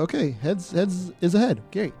 2. So, okay. Heads is ahead.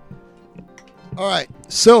 Great. All right.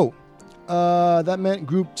 So that meant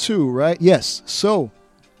group 2, right? Yes. So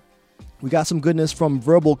we got some goodness from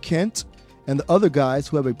Verbal Kent and the other guys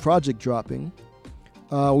who have a project dropping.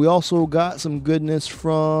 We also got some goodness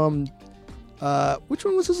from, which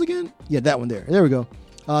one was this again? Yeah, that one there. There we go.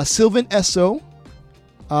 Sylvan Esso.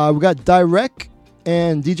 We got Direct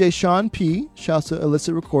and DJ Sean P. Shouts to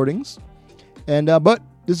Illicit Recordings. And but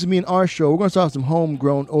this is me and our show. We're going to start with some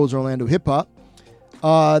homegrown O's Orlando hip hop.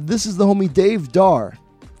 This is the homie Dave Dar,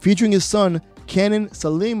 featuring his son Canon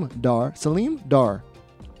Salim Dar.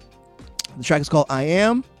 The track is called I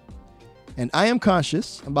Am. And I Am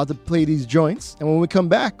Conscious. I'm about to play these joints. And when we come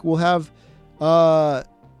back, we'll have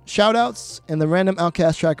shout outs and the random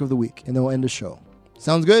Outcast track of the week. And then we'll end the show.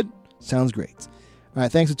 Sounds good? Sounds great. All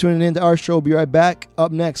right. Thanks for tuning in to our show. Be right back.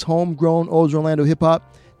 Up next, homegrown Old Orlando hip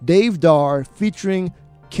hop. Dave Dar featuring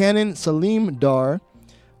Canon Salim Dar.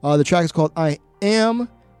 The track is called I Am,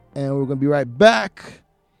 and we're going to be right back.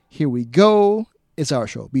 Here we go. It's our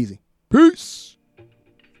show. Be easy. Peace.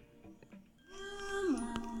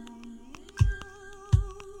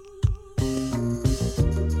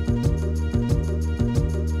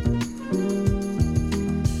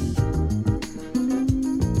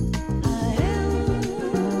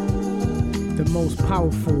 The most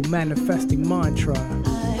powerful manifesting mantra.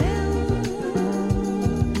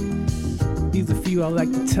 These are a few I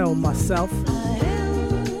like to tell myself.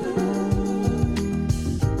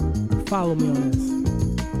 Follow me on this.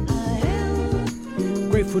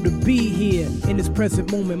 Grateful to be here in this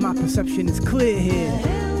present moment. My perception is clear here.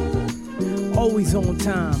 Always on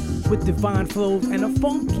time with divine flows and a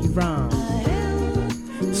funky rhyme.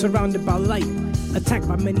 Surrounded by light, attacked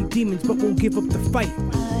by many demons, but won't give up the fight.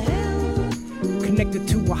 Connected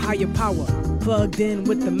to a higher power, plugged in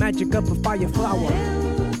with the magic of a fire flower.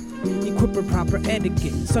 Equip a proper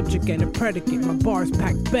etiquette, subject and a predicate. My bars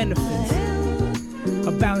pack benefits.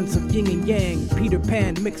 A balance of yin and yang, Peter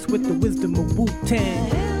Pan mixed with the wisdom of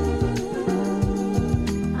Wu-Tang.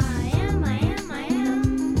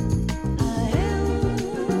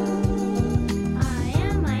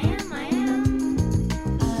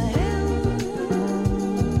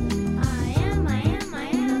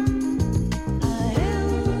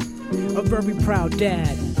 A very proud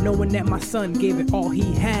dad, knowing that my son gave it all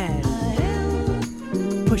he had.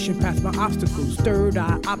 Pushing past my obstacles, third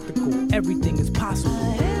eye optical, everything is possible.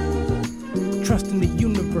 Trusting the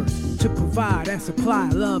universe to provide and supply,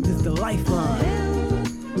 love is the lifeline.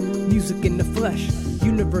 Music in the flesh,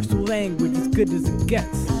 universal language, as good as it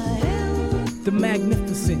gets. The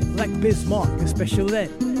magnificent, like Bismarck and Special Ed,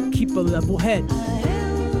 keep a level head.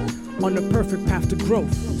 On the perfect path to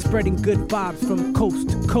growth, spreading good vibes from coast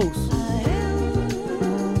to coast.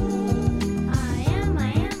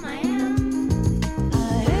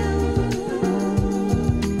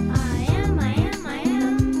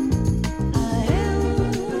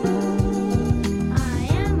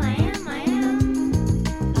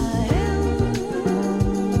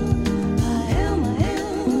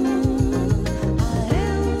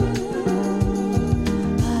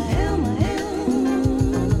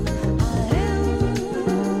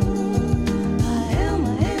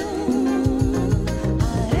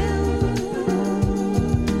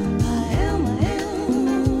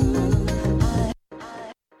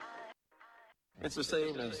 It's the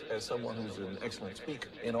same as someone who's an excellent speaker.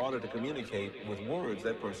 In order to communicate with words,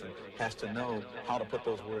 that person has to know how to put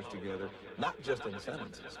those words together, not just in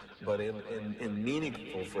sentences, but in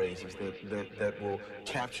meaningful phrases that will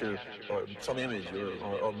capture some image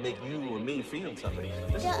or make you or me feel something.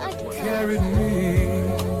 Carry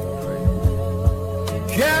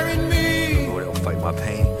me. Lord, help fight my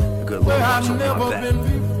pain. The good Lord watch over my back.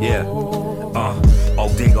 Yeah. All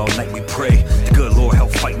day, all night we pray. The good Lord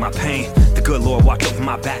help fight my pain. The good Lord watch over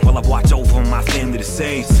my back while I watch over my family, the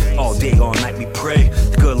saints. All day, all night we pray.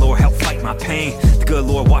 The good Lord help fight my pain. The good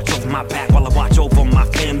Lord watch over my back while I watch over my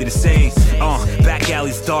family, the saints. Back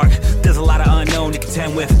alley's dark. There's a lot of unknown to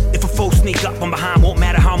contend with. If a foe sneak up from behind, won't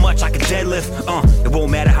matter how much I can deadlift. It won't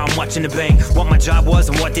matter how much in the bank. What my job was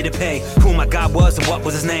and what did it pay. Who my God was and what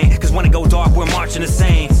was his name. Cause when it go dark, we're marching the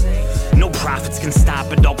saints. No prophets can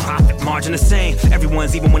stop it, all profit margin the same.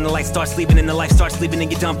 Everyone's even when the light starts sleeping and the life starts sleeping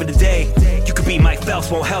and you're done for the day. You could be Mike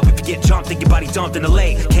Phelps, won't help if you get jumped, think your body dumped in the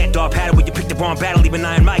lake. Can't dog paddle when you pick the wrong battle, even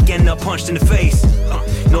Iron Mike ending up punched in the face.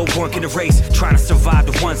 No one can erase, trying to survive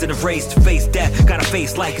the ones that have raced to face death. Gotta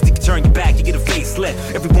face life, cause you can turn your back, you get a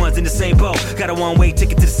facelift. Everyone's in the same boat, got a one-way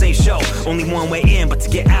ticket to the same show. Only one way in, but to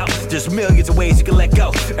get out, there's millions of ways you can let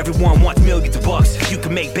go. Everyone wants millions of bucks. You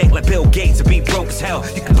can make bank like Bill Gates or be broke as hell.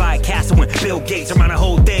 You can buy a castle when Bill Gates around the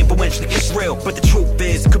whole thing, but when shit gets real. But the truth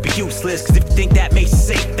is, it could be useless, cause if you think that makes you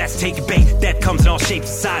safe, that's taking bait. That comes in all shapes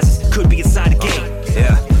and sizes, could be inside the gate.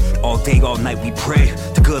 Yeah. All day, all night we pray.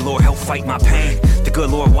 The good Lord help fight my pain. The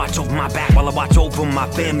good Lord watch over my back while I watch over my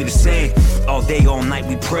family the same. All day, all night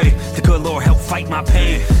we pray. The good Lord help fight my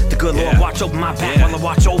pain. The good Lord watch over my back while I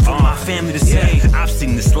watch over my family the same. I've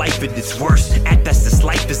seen this life at its worst. At best this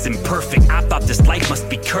life is imperfect. I thought this life must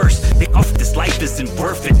be cursed. This life isn't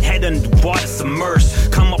worth it. Head underwater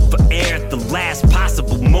submersed. Come up for air at the last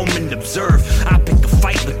possible moment. Observe. I pick a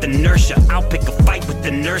fight with inertia. I'll pick a fight with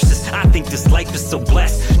the nurses. I think this life is so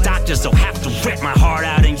blessed. Doctors will have to rip my heart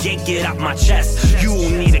out and yank it out my chest. You will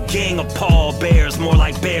need a gang of Paul Bears, more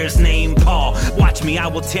like bears named Paul. Watch me, I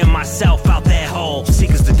will tear myself out that hole. See,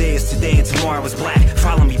 cause today is today and tomorrow before I was black.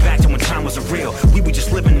 Follow me back to when time wasn't real. We would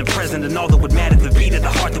just live in the present, and all that would matter, the beat of the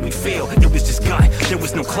heart that we feel. It was just gut, there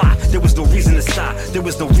was no clock, there was no reason to stop, there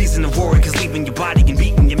was no reason to worry, cause leaving your body and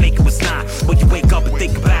beating you make it was not what you wake up and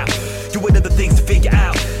think about. You had other things to figure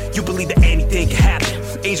out. You believe that anything can happen.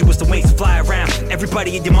 Angel was the wings to fly around.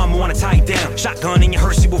 Everybody and your mama wanna tie you down. Shotgun in your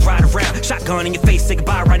hearse, you will ride around. Shotgun in your face, say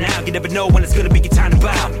goodbye right now. You never know when it's gonna be your time to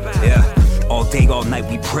bow. Yeah, all day, all night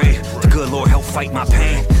we pray. The good Lord help fight my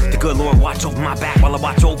pain. The good Lord watch over my back while I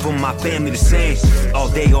watch over my family the same. All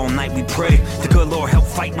day, all night we pray. The good Lord help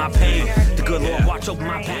fight my pain. The good Lord watch over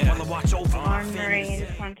my back while I watch over my family. I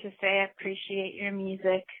just want to say I appreciate your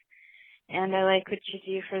music, and I like what you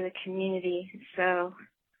do for the community. So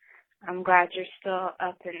I'm glad you're still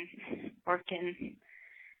up and working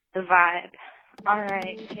the vibe. All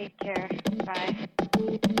right, take care. Bye.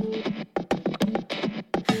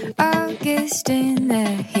 August in the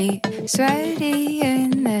heat, sweaty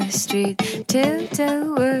in the street, tilted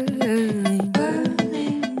whirling,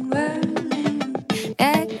 whirling, whirling.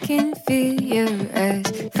 I can feel your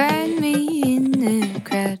eyes, find me in the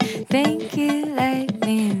crowd. Think you like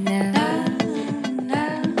me now.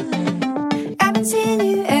 I've been seeing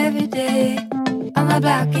you every day on my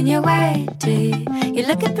block in your white tee. You're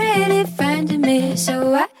looking pretty fine to me,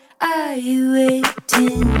 so why are you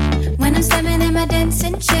waiting? When I'm stepping in my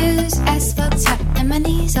dancing shoes, asphalt's hot and my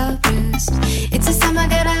knees all bruised. It's a summer,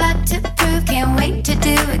 got a lot to prove. Can't wait to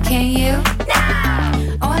do it, can you?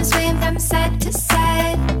 No! Oh, I'm swaying from side to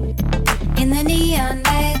side in the neon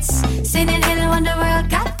lights, singing Hello Wonderworld,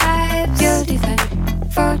 got vibes. Beautified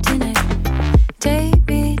for tonight. Take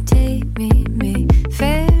me, me.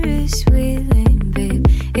 Ferris wheeling, babe.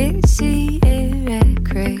 It's the air I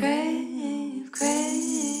crave.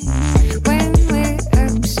 When we're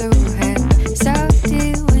up so high,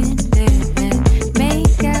 salty winter night,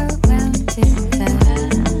 make out mountain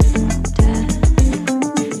time.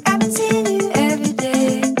 I've been seeing you every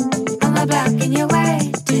day on my block in your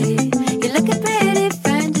white tee. You're looking pretty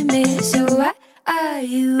fine to me, so why are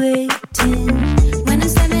you waiting? When I'm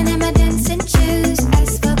standing in my dancing shoes,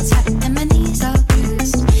 asphalt's hot and my knees all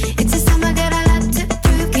bruised. It's a summer, got a lot to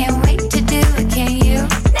prove. Can't wait to do it, can you?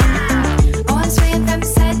 No! Oh, I'm swaying from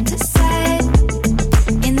side to side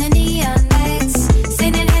in the neon lights,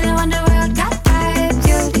 singing Hello Wonderworld, got vibes.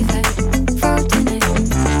 Beautified for tonight.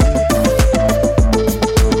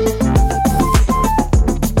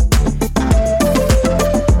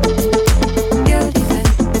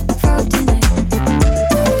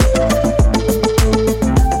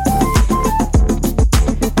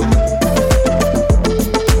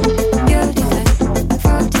 Beautified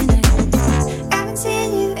for tonight. I've been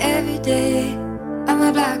seeing you every day on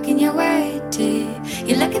my block in your white tee.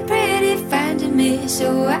 You're looking pretty fine to me,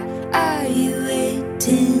 so why are you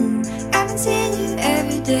waiting? I've been seeing you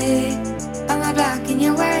every day on my block in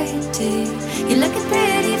your white tee. You're looking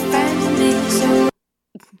pretty fine to me,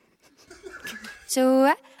 so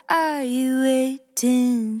why are you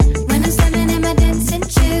waiting? When I'm standing in my dancing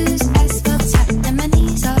shoes, asphalt's hot and my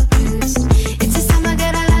knees all bruised. It's a summer,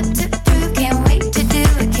 got a lot to prove. Can't wait to do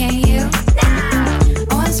it, can you? No!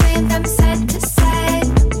 Oh, I'm swaying from side to side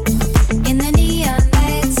in the neon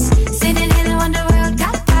lights, singing Hello Wonderworld,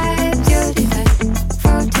 got vibes. Beautified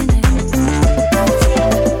for tonight.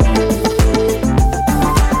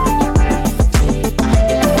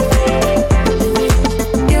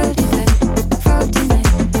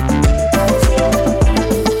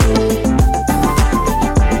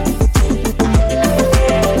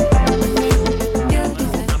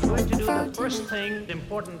 First thing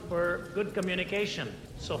important for good communication,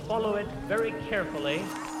 so follow it very carefully.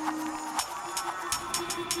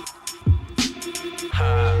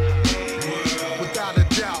 Without a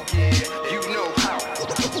doubt, you know how.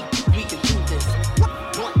 We can do this.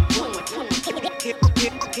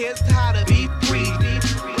 Here's how to be free.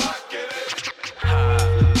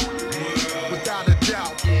 Without a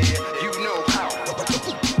doubt, you know how.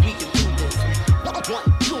 We can do this.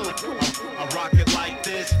 I rock it like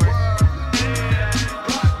this.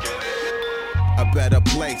 A better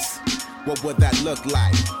place. What would that look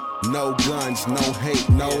like? No guns, no hate,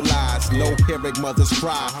 no lies, no hearing mothers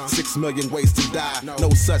cry. 6 million ways to die. No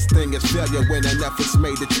such thing as failure when an effort's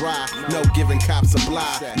made to try. No giving cops a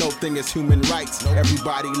lie. No thing is human rights.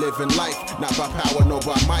 Everybody living life, not by power nor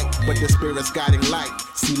by might, but the spirit's guiding light.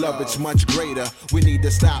 See, love it's much greater. We need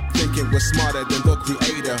to stop thinking we're smarter than the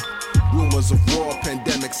creator. Rumors of war,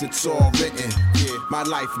 pandemics, it's all written. My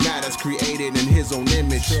life matters, created in his own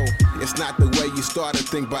image. It's not the way you start a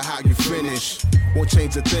thing, but how you finish. Won't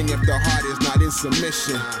change a thing if the heart is not in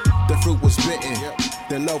submission. The fruit was bitten,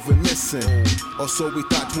 then love went missing. Or so we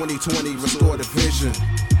thought 2020 restored the vision.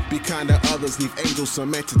 Because kind of others leave angels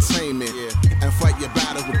some entertainment. And fight your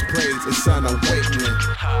battle with praise and sun awakening.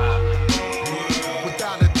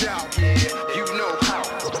 Without a doubt, you know how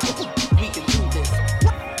we can do this.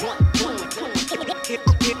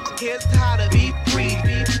 Here's how to be free.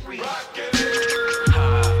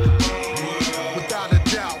 Without a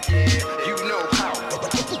doubt, you know how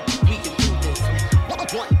we can do this.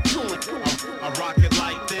 I rock it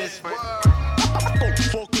like this.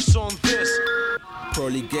 Focus on this.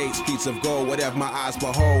 Pearly gates, streets of gold, whatever my eyes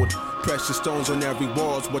behold. Precious stones on every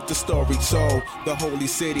wall's what the story told. The holy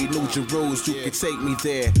city, New Jerusalem, you can take me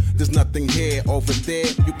there. There's nothing here, over there,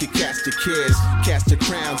 you can cast your cares. Cast your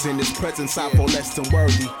crowns in his presence, I fall less than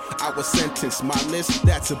worthy. I was sentenced, my list,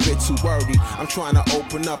 that's a bit too wordy. I'm trying to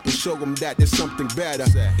open up and show them that there's something better.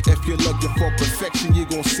 If you're looking for perfection, you're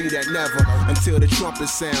gonna see that never. Until the trumpet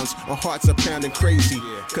sounds, our hearts are pounding crazy.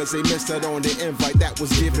 Cause they missed out on the invite that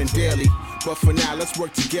was given daily. But for now, let's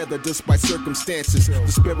work together despite circumstances.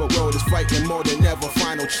 The spirit world is fighting more than ever,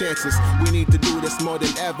 final chances. We need to do this more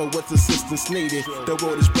than ever with assistance needed. The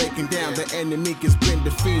world is breaking down, the enemy has been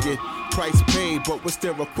defeated. Price paid, but we're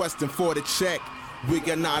still requesting for the check. We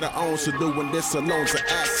got not our own, so doing this alone's an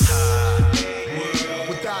act.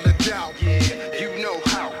 Without a doubt, you know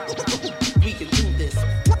how we can do this.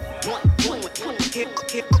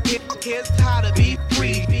 Here's how to be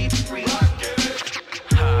free.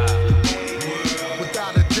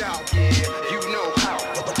 Without a doubt, you know how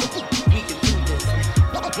we can do this.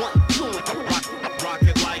 Rock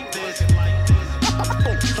it like this.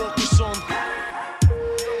 Focus on.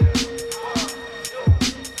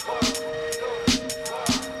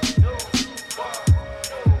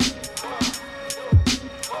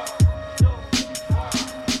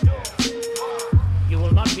 You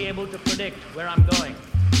will not be able to predict where I'm going,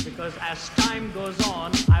 because as time goes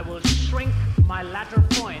on, I will shrink my latter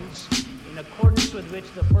points in accordance with which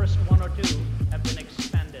the first one or two have been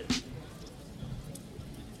expanded.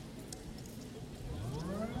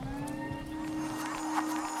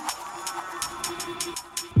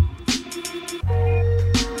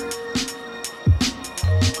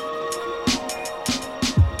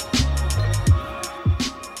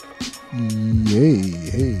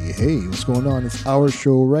 Hey, what's going on? It's our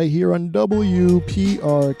show right here on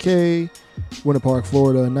WPRK, Winter Park,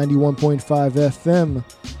 Florida, 91.5 FM,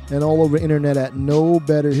 and all over the internet at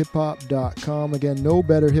knowbetterhiphop.com. Again,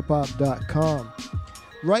 knowbetterhiphop.com.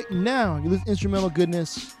 Right now, you listen to instrumental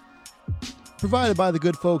goodness provided by the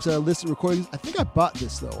good folks at Illicit Recordings. I think I bought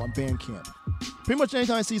this, though, on Bandcamp. Pretty much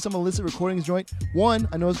anytime I see some Illicit Recordings joint, one,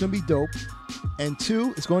 I know it's going to be dope, and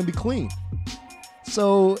two, it's going to be clean.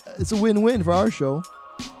 So it's a win-win for our show.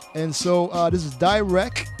 And so this is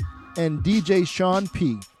Direct and DJ Sean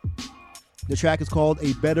P. The track is called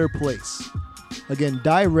A Better Place. Again,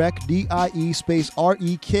 Direct, D-I-E space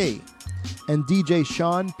R-E-K, and DJ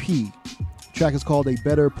Sean P. The track is called A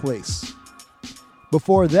Better Place.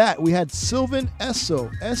 Before that, we had Sylvan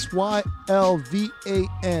Esso, S-Y-L-V-A-N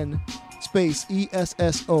space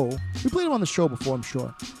E-S-S-O. We played him on the show before, I'm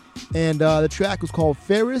sure. And the track was called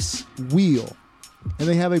Ferris Wheel. And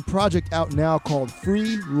they have a project out now called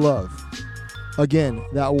Free Love. Again,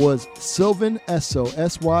 that was Sylvan Esso,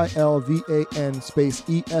 S-Y-L-V-A-N space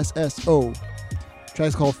E-S-S-O. The track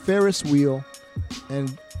is called Ferris Wheel,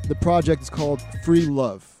 and the project is called Free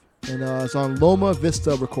Love. And it's on Loma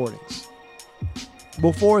Vista Recordings.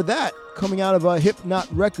 Before that, coming out of Hip Knot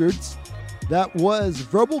Records, that was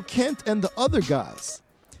Verbal Kent and the Other Guys.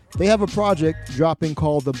 They have a project dropping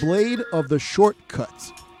called The Blade of the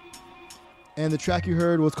Shortcut. And the track you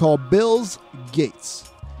heard was called Bill's Gates.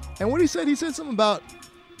 And what he said something about,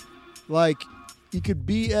 like, you could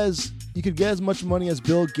get as much money as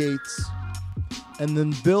Bill Gates and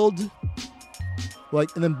then and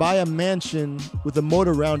then buy a mansion with a moat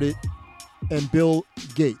around it and Bill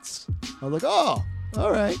Gates. I was like, oh,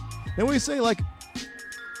 all right. Then we say like,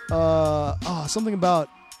 something about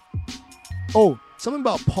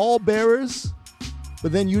pallbearers,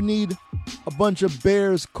 but then you need a bunch of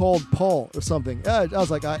bears called Paul or something. I was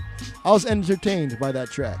like, I was entertained by that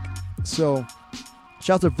track. So,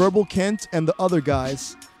 shout out to Verbal Kent and the Other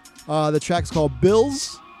Guys. The track's called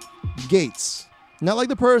Bill's Gates. Not like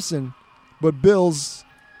the person, but Bill's.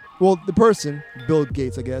 Well, the person, Bill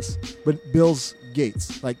Gates, I guess, but Bill's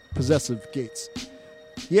Gates, like possessive gates.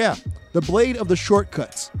 Yeah, The Blade of the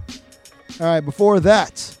Shortcuts. All right, before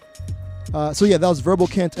that, that was Verbal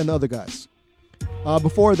Kent and the Other Guys.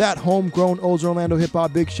 Before that, homegrown Old Orlando hip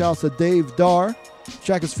hop. Big shouts to Dave Dar. The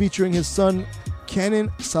track is featuring his son,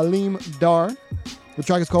 Canon Salim Dar. The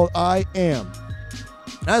track is called I Am.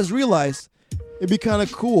 I just realized it'd be kind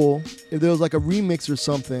of cool if there was like a remix or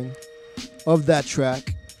something of that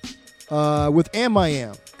track. with Am I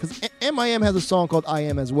Am, because Am I Am has a song called I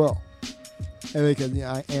Am as well. And because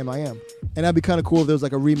I Am, and that'd be kind of cool if there was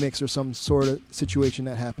like a remix or some sort of situation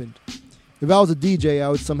that happened. If I was a DJ, I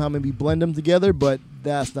would somehow maybe blend them together, but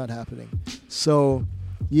that's not happening. So,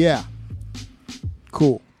 yeah,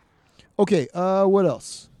 cool. Okay, what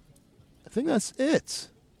else? I think that's it.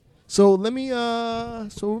 So let me. So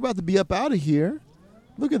we're about to be up out of here.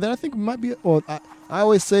 Look at that. I think we might be. Well, I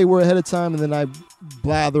always say we're ahead of time, and then I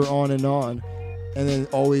blather on, and then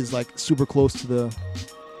always like super close to the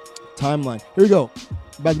timeline. Here we go.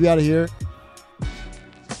 About to be out of here.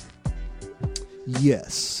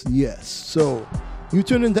 Yes. So you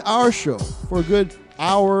tuned into our show for a good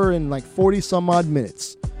hour and like 40 some odd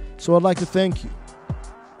minutes. So I'd like to thank you.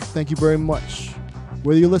 Thank you very much.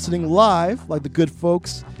 Whether you're listening live, like the good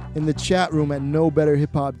folks in the chat room at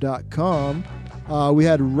knowbetterhiphop.com. We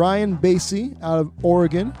had Ryan Basie out of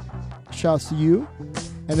Oregon. Shouts to you.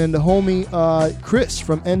 And then the homie Chris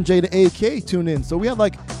from NJ to AK tuned in. So we had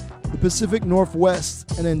like the Pacific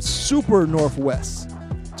Northwest and then Super Northwest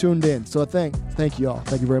tuned in. So thank you all.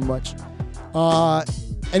 Thank you very much.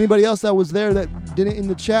 Anybody else that was there that didn't in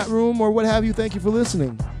the chat room or what have you, thank you for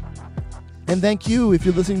listening. And thank you if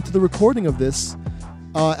you're listening to the recording of this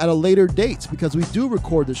at a later date, because we do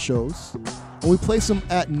record the shows and we place them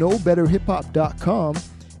at knowbetterhiphop.com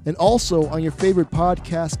and also on your favorite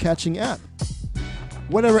podcast catching app.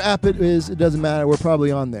 Whatever app it is, it doesn't matter. We're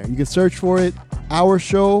probably on there. You can search for it. Our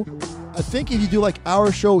show. I think if you do like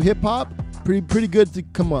Our Show Hip Hop, pretty good to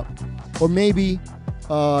come up. Or maybe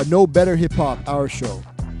Know Better Hip Hop, Our Show.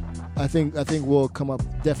 I think we'll come up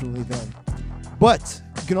definitely then. But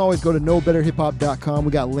you can always go to knowbetterhiphop.com.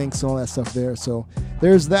 We got links and all that stuff there. So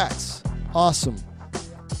there's that. Awesome.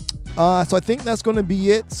 So I think that's going to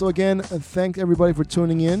be it. So again, thank everybody for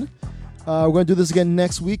tuning in. We're going to do this again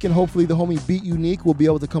next week, and hopefully the homie Beat Unique will be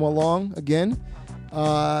able to come along again.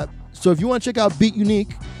 So if you want to check out Beat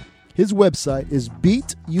Unique, his website is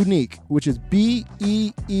Beat Unique, which is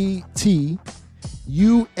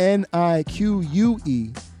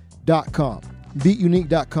BeatUnique.com.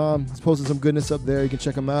 BeatUnique.com. He's posted some goodness up there. You can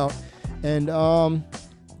check him out. And I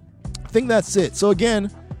think that's it. So again,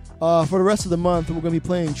 for the rest of the month, we're going to be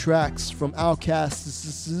playing tracks from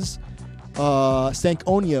Outkast's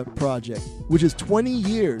Stankonia project, which is 20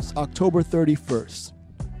 years, October 31st.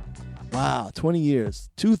 Wow, 20 years.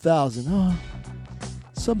 2000. Oh,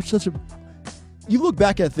 such a... You look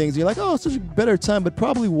back at things and you're like, oh, such a better time, but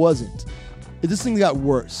probably wasn't. This thing got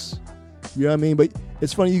worse. You know what I mean? But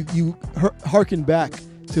it's funny, you harken back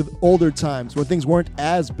to the older times when things weren't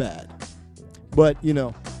as bad. But, you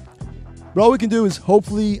know. But all we can do is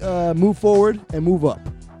hopefully move forward and move up.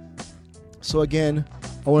 So again,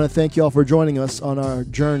 I want to thank y'all for joining us on our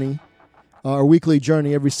journey, our weekly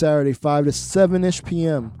journey every Saturday, 5 to 7-ish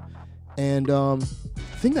p.m. And I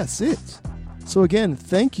think that's it. So again,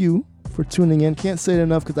 thank you for tuning in. Can't say it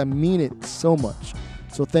enough because I mean it so much.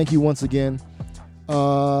 So thank you once again.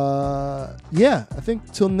 Yeah, I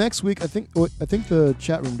think till next week. I think the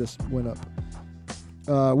chat room just went up.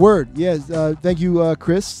 Word, yes. Thank you,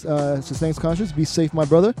 Chris. Sustains Conscious. Be safe, my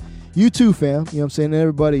brother. You too, fam. You know what I'm saying? And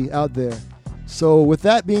everybody out there. So with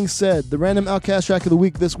that being said, the random Outkast track of the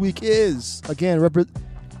week this week is, again,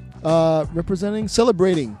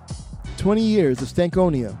 celebrating 20 years of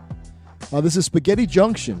Stankonia. This is Spaghetti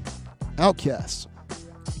Junction, Outkast.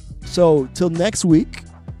 So till next week,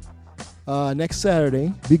 next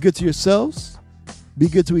Saturday, be good to yourselves, be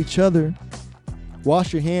good to each other,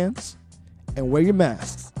 wash your hands, and wear your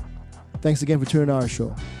masks. Thanks again for tuning in our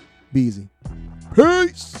show. Be easy.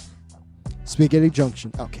 Peace. Spaghetti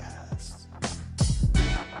Junction, Outkast.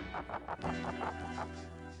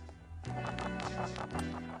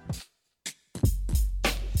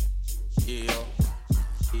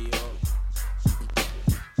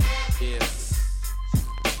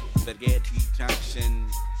 Spaghetti Junction.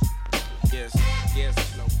 Yes,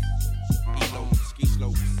 slope. Elo, ski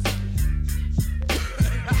slopes.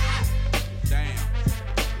 Damn.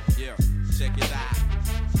 Yeah, check it out.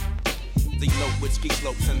 The elope with ski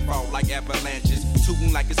slopes and fall like avalanches.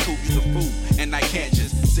 Tooting like it's cookies of food, and I can't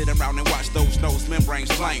just sit around and watch those nose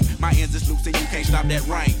membranes flame. My ends is loose and you can't stop that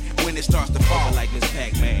rain when it starts to fall. Over like Miss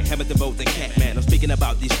Pac-Man, hammer the boat and Cat-Man. I'm speaking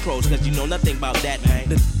about these crows, cause you know nothing about that, man.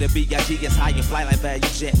 The B.I.G. gets high and fly like value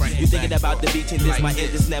jet. You thinking about the beach and this, my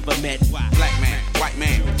end is never met. Black man, white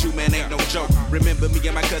man, true man ain't no joke. Remember me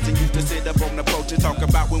and my cousin used to sit up on the porch and talk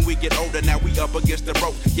about when we get older, now we up against the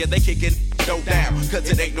rope. Yeah, they kicking dope down, cause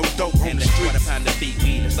it ain't no dope on the street. And the beat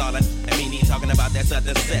weed, that's all I mean. He talking about that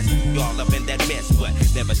southern cess. You all up in that mess, but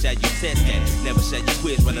never shall you test that. Never shall you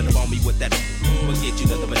quiz, running up on me with that. We'll get you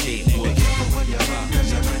to the machine, boy.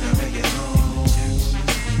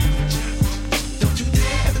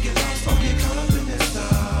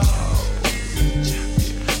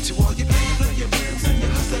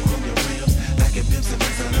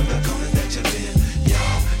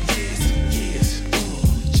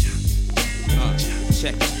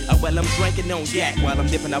 check. Well, I'm drinking on yak while I'm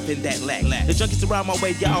dipping up in that lack. The junkies around my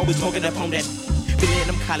way, y'all always smoking up on that. Feeling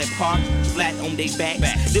them College Park, flat on they back.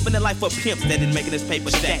 Living the life of pimps that ain't making this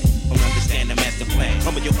paper stack. Don't understand the master plan.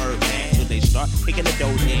 Humble your herb man till they start picking the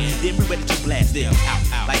doors in. Then we ready to blast them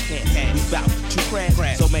out. Like can't have we bout to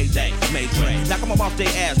crash. So Mayday, knock them off their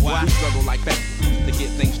ass. Why? We struggle like that to get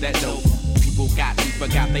things that dope. People got me,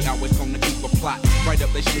 forgot they always gonna keep a plot right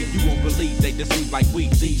up their sleeve. You won't believe they deceive like we.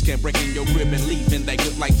 These can break in your crib and leave, and they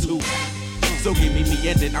look like two. So give me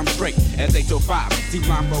and then I'm straight as 8 to 5. See,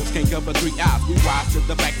 blind folks can't cover 3 eyes. We rise to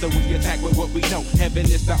the fact that we attack with what we know. Heaven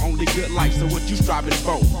is the only good life, so what you striving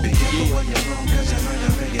for? Be careful when you're wrong, cause you might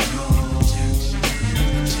not make it home.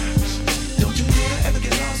 Don't you dare ever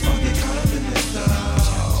get lost or get caught up in this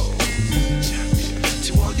stuff.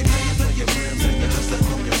 To all you play your rims and you hustle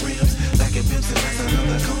on your rims. Like it pimps and that's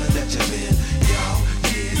another corner that you've been. Y'all,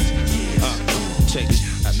 yes. Check it,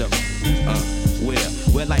 I know.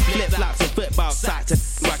 Well, like flip-flops and football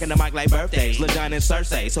socks. Rocking the mic like birthdays, LaJohn and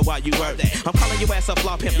Cersei. So while you birthday, I'm calling your ass up,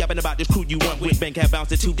 flaw pimp. Yapping about this crew you want with. Bank have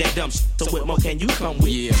bounced to that dumb shit. So what more can you come with?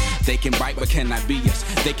 Yeah, they can bite but cannot be us.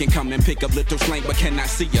 They can come and pick up little slang but cannot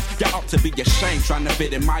see us. Y'all ought to be ashamed trying to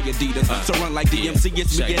fit in my Adidas. So run like DMC,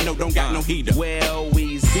 it's me and no, don't got no heater. Well,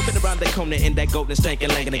 we zipping around that corner in that golden stank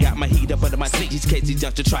and lankin'. I got my heat up under my seat. These Casey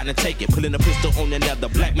just trying to take it. Pulling a pistol on another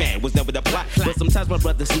black man was never the plot. But sometimes my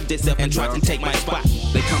brothers sleep themselves and try to take my spot.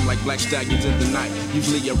 They come like black stallions in the night,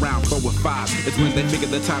 usually around 4 or 5. It's when they figure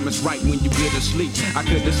the time is right when you get to sleep. I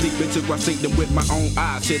couldn't sleep until I seen them with my own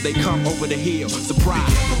eyes. Said they come over the hill, surprise.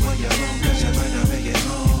 Be careful when you're wrong, cause you might not make it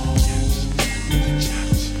home.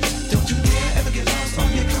 Don't you dare ever get lost or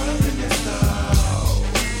get caught up in this stuff.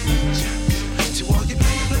 To all you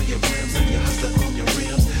play your rims and you hustle on your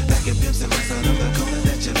rims. Like it pimps and racks out of the corner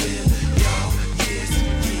that you've been. Y'all, yes.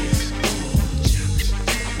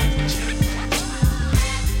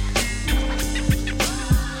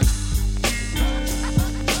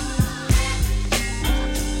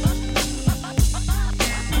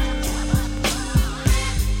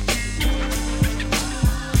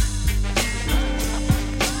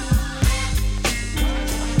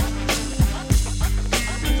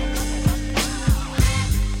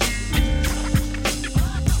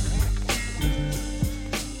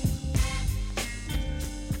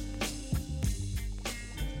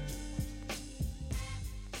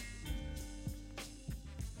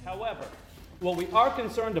 However, what we are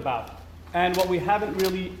concerned about, and what we haven't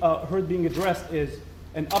really heard being addressed, is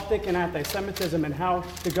an uptick in anti-Semitism and how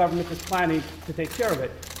the government is planning to take care of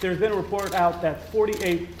it. There's been a report out that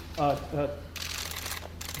 48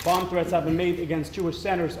 bomb threats have been made against Jewish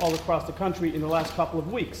centers all across the country in the last couple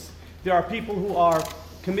of weeks. There are people who are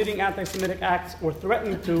committing anti-Semitic acts or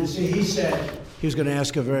threatening to. See, he said he was going to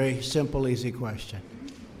ask a very simple, easy question.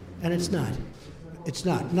 And it's not. It's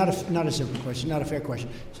not a simple question, not a fair question.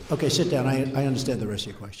 Okay, sit down. I understand the rest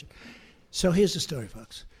of your question. So here's the story,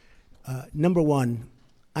 folks. Number one,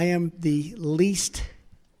 I am the least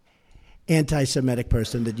anti-Semitic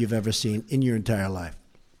person that you've ever seen in your entire life.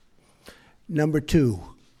 Number two,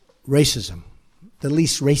 racism, the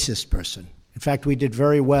least racist person. In fact, we did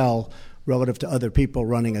very well relative to other people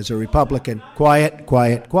running as a Republican. Quiet.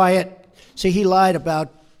 See, he lied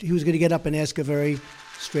about, he was going to get up and ask a very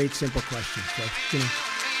straight, simple question. So,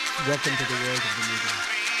 welcome to the world of the media.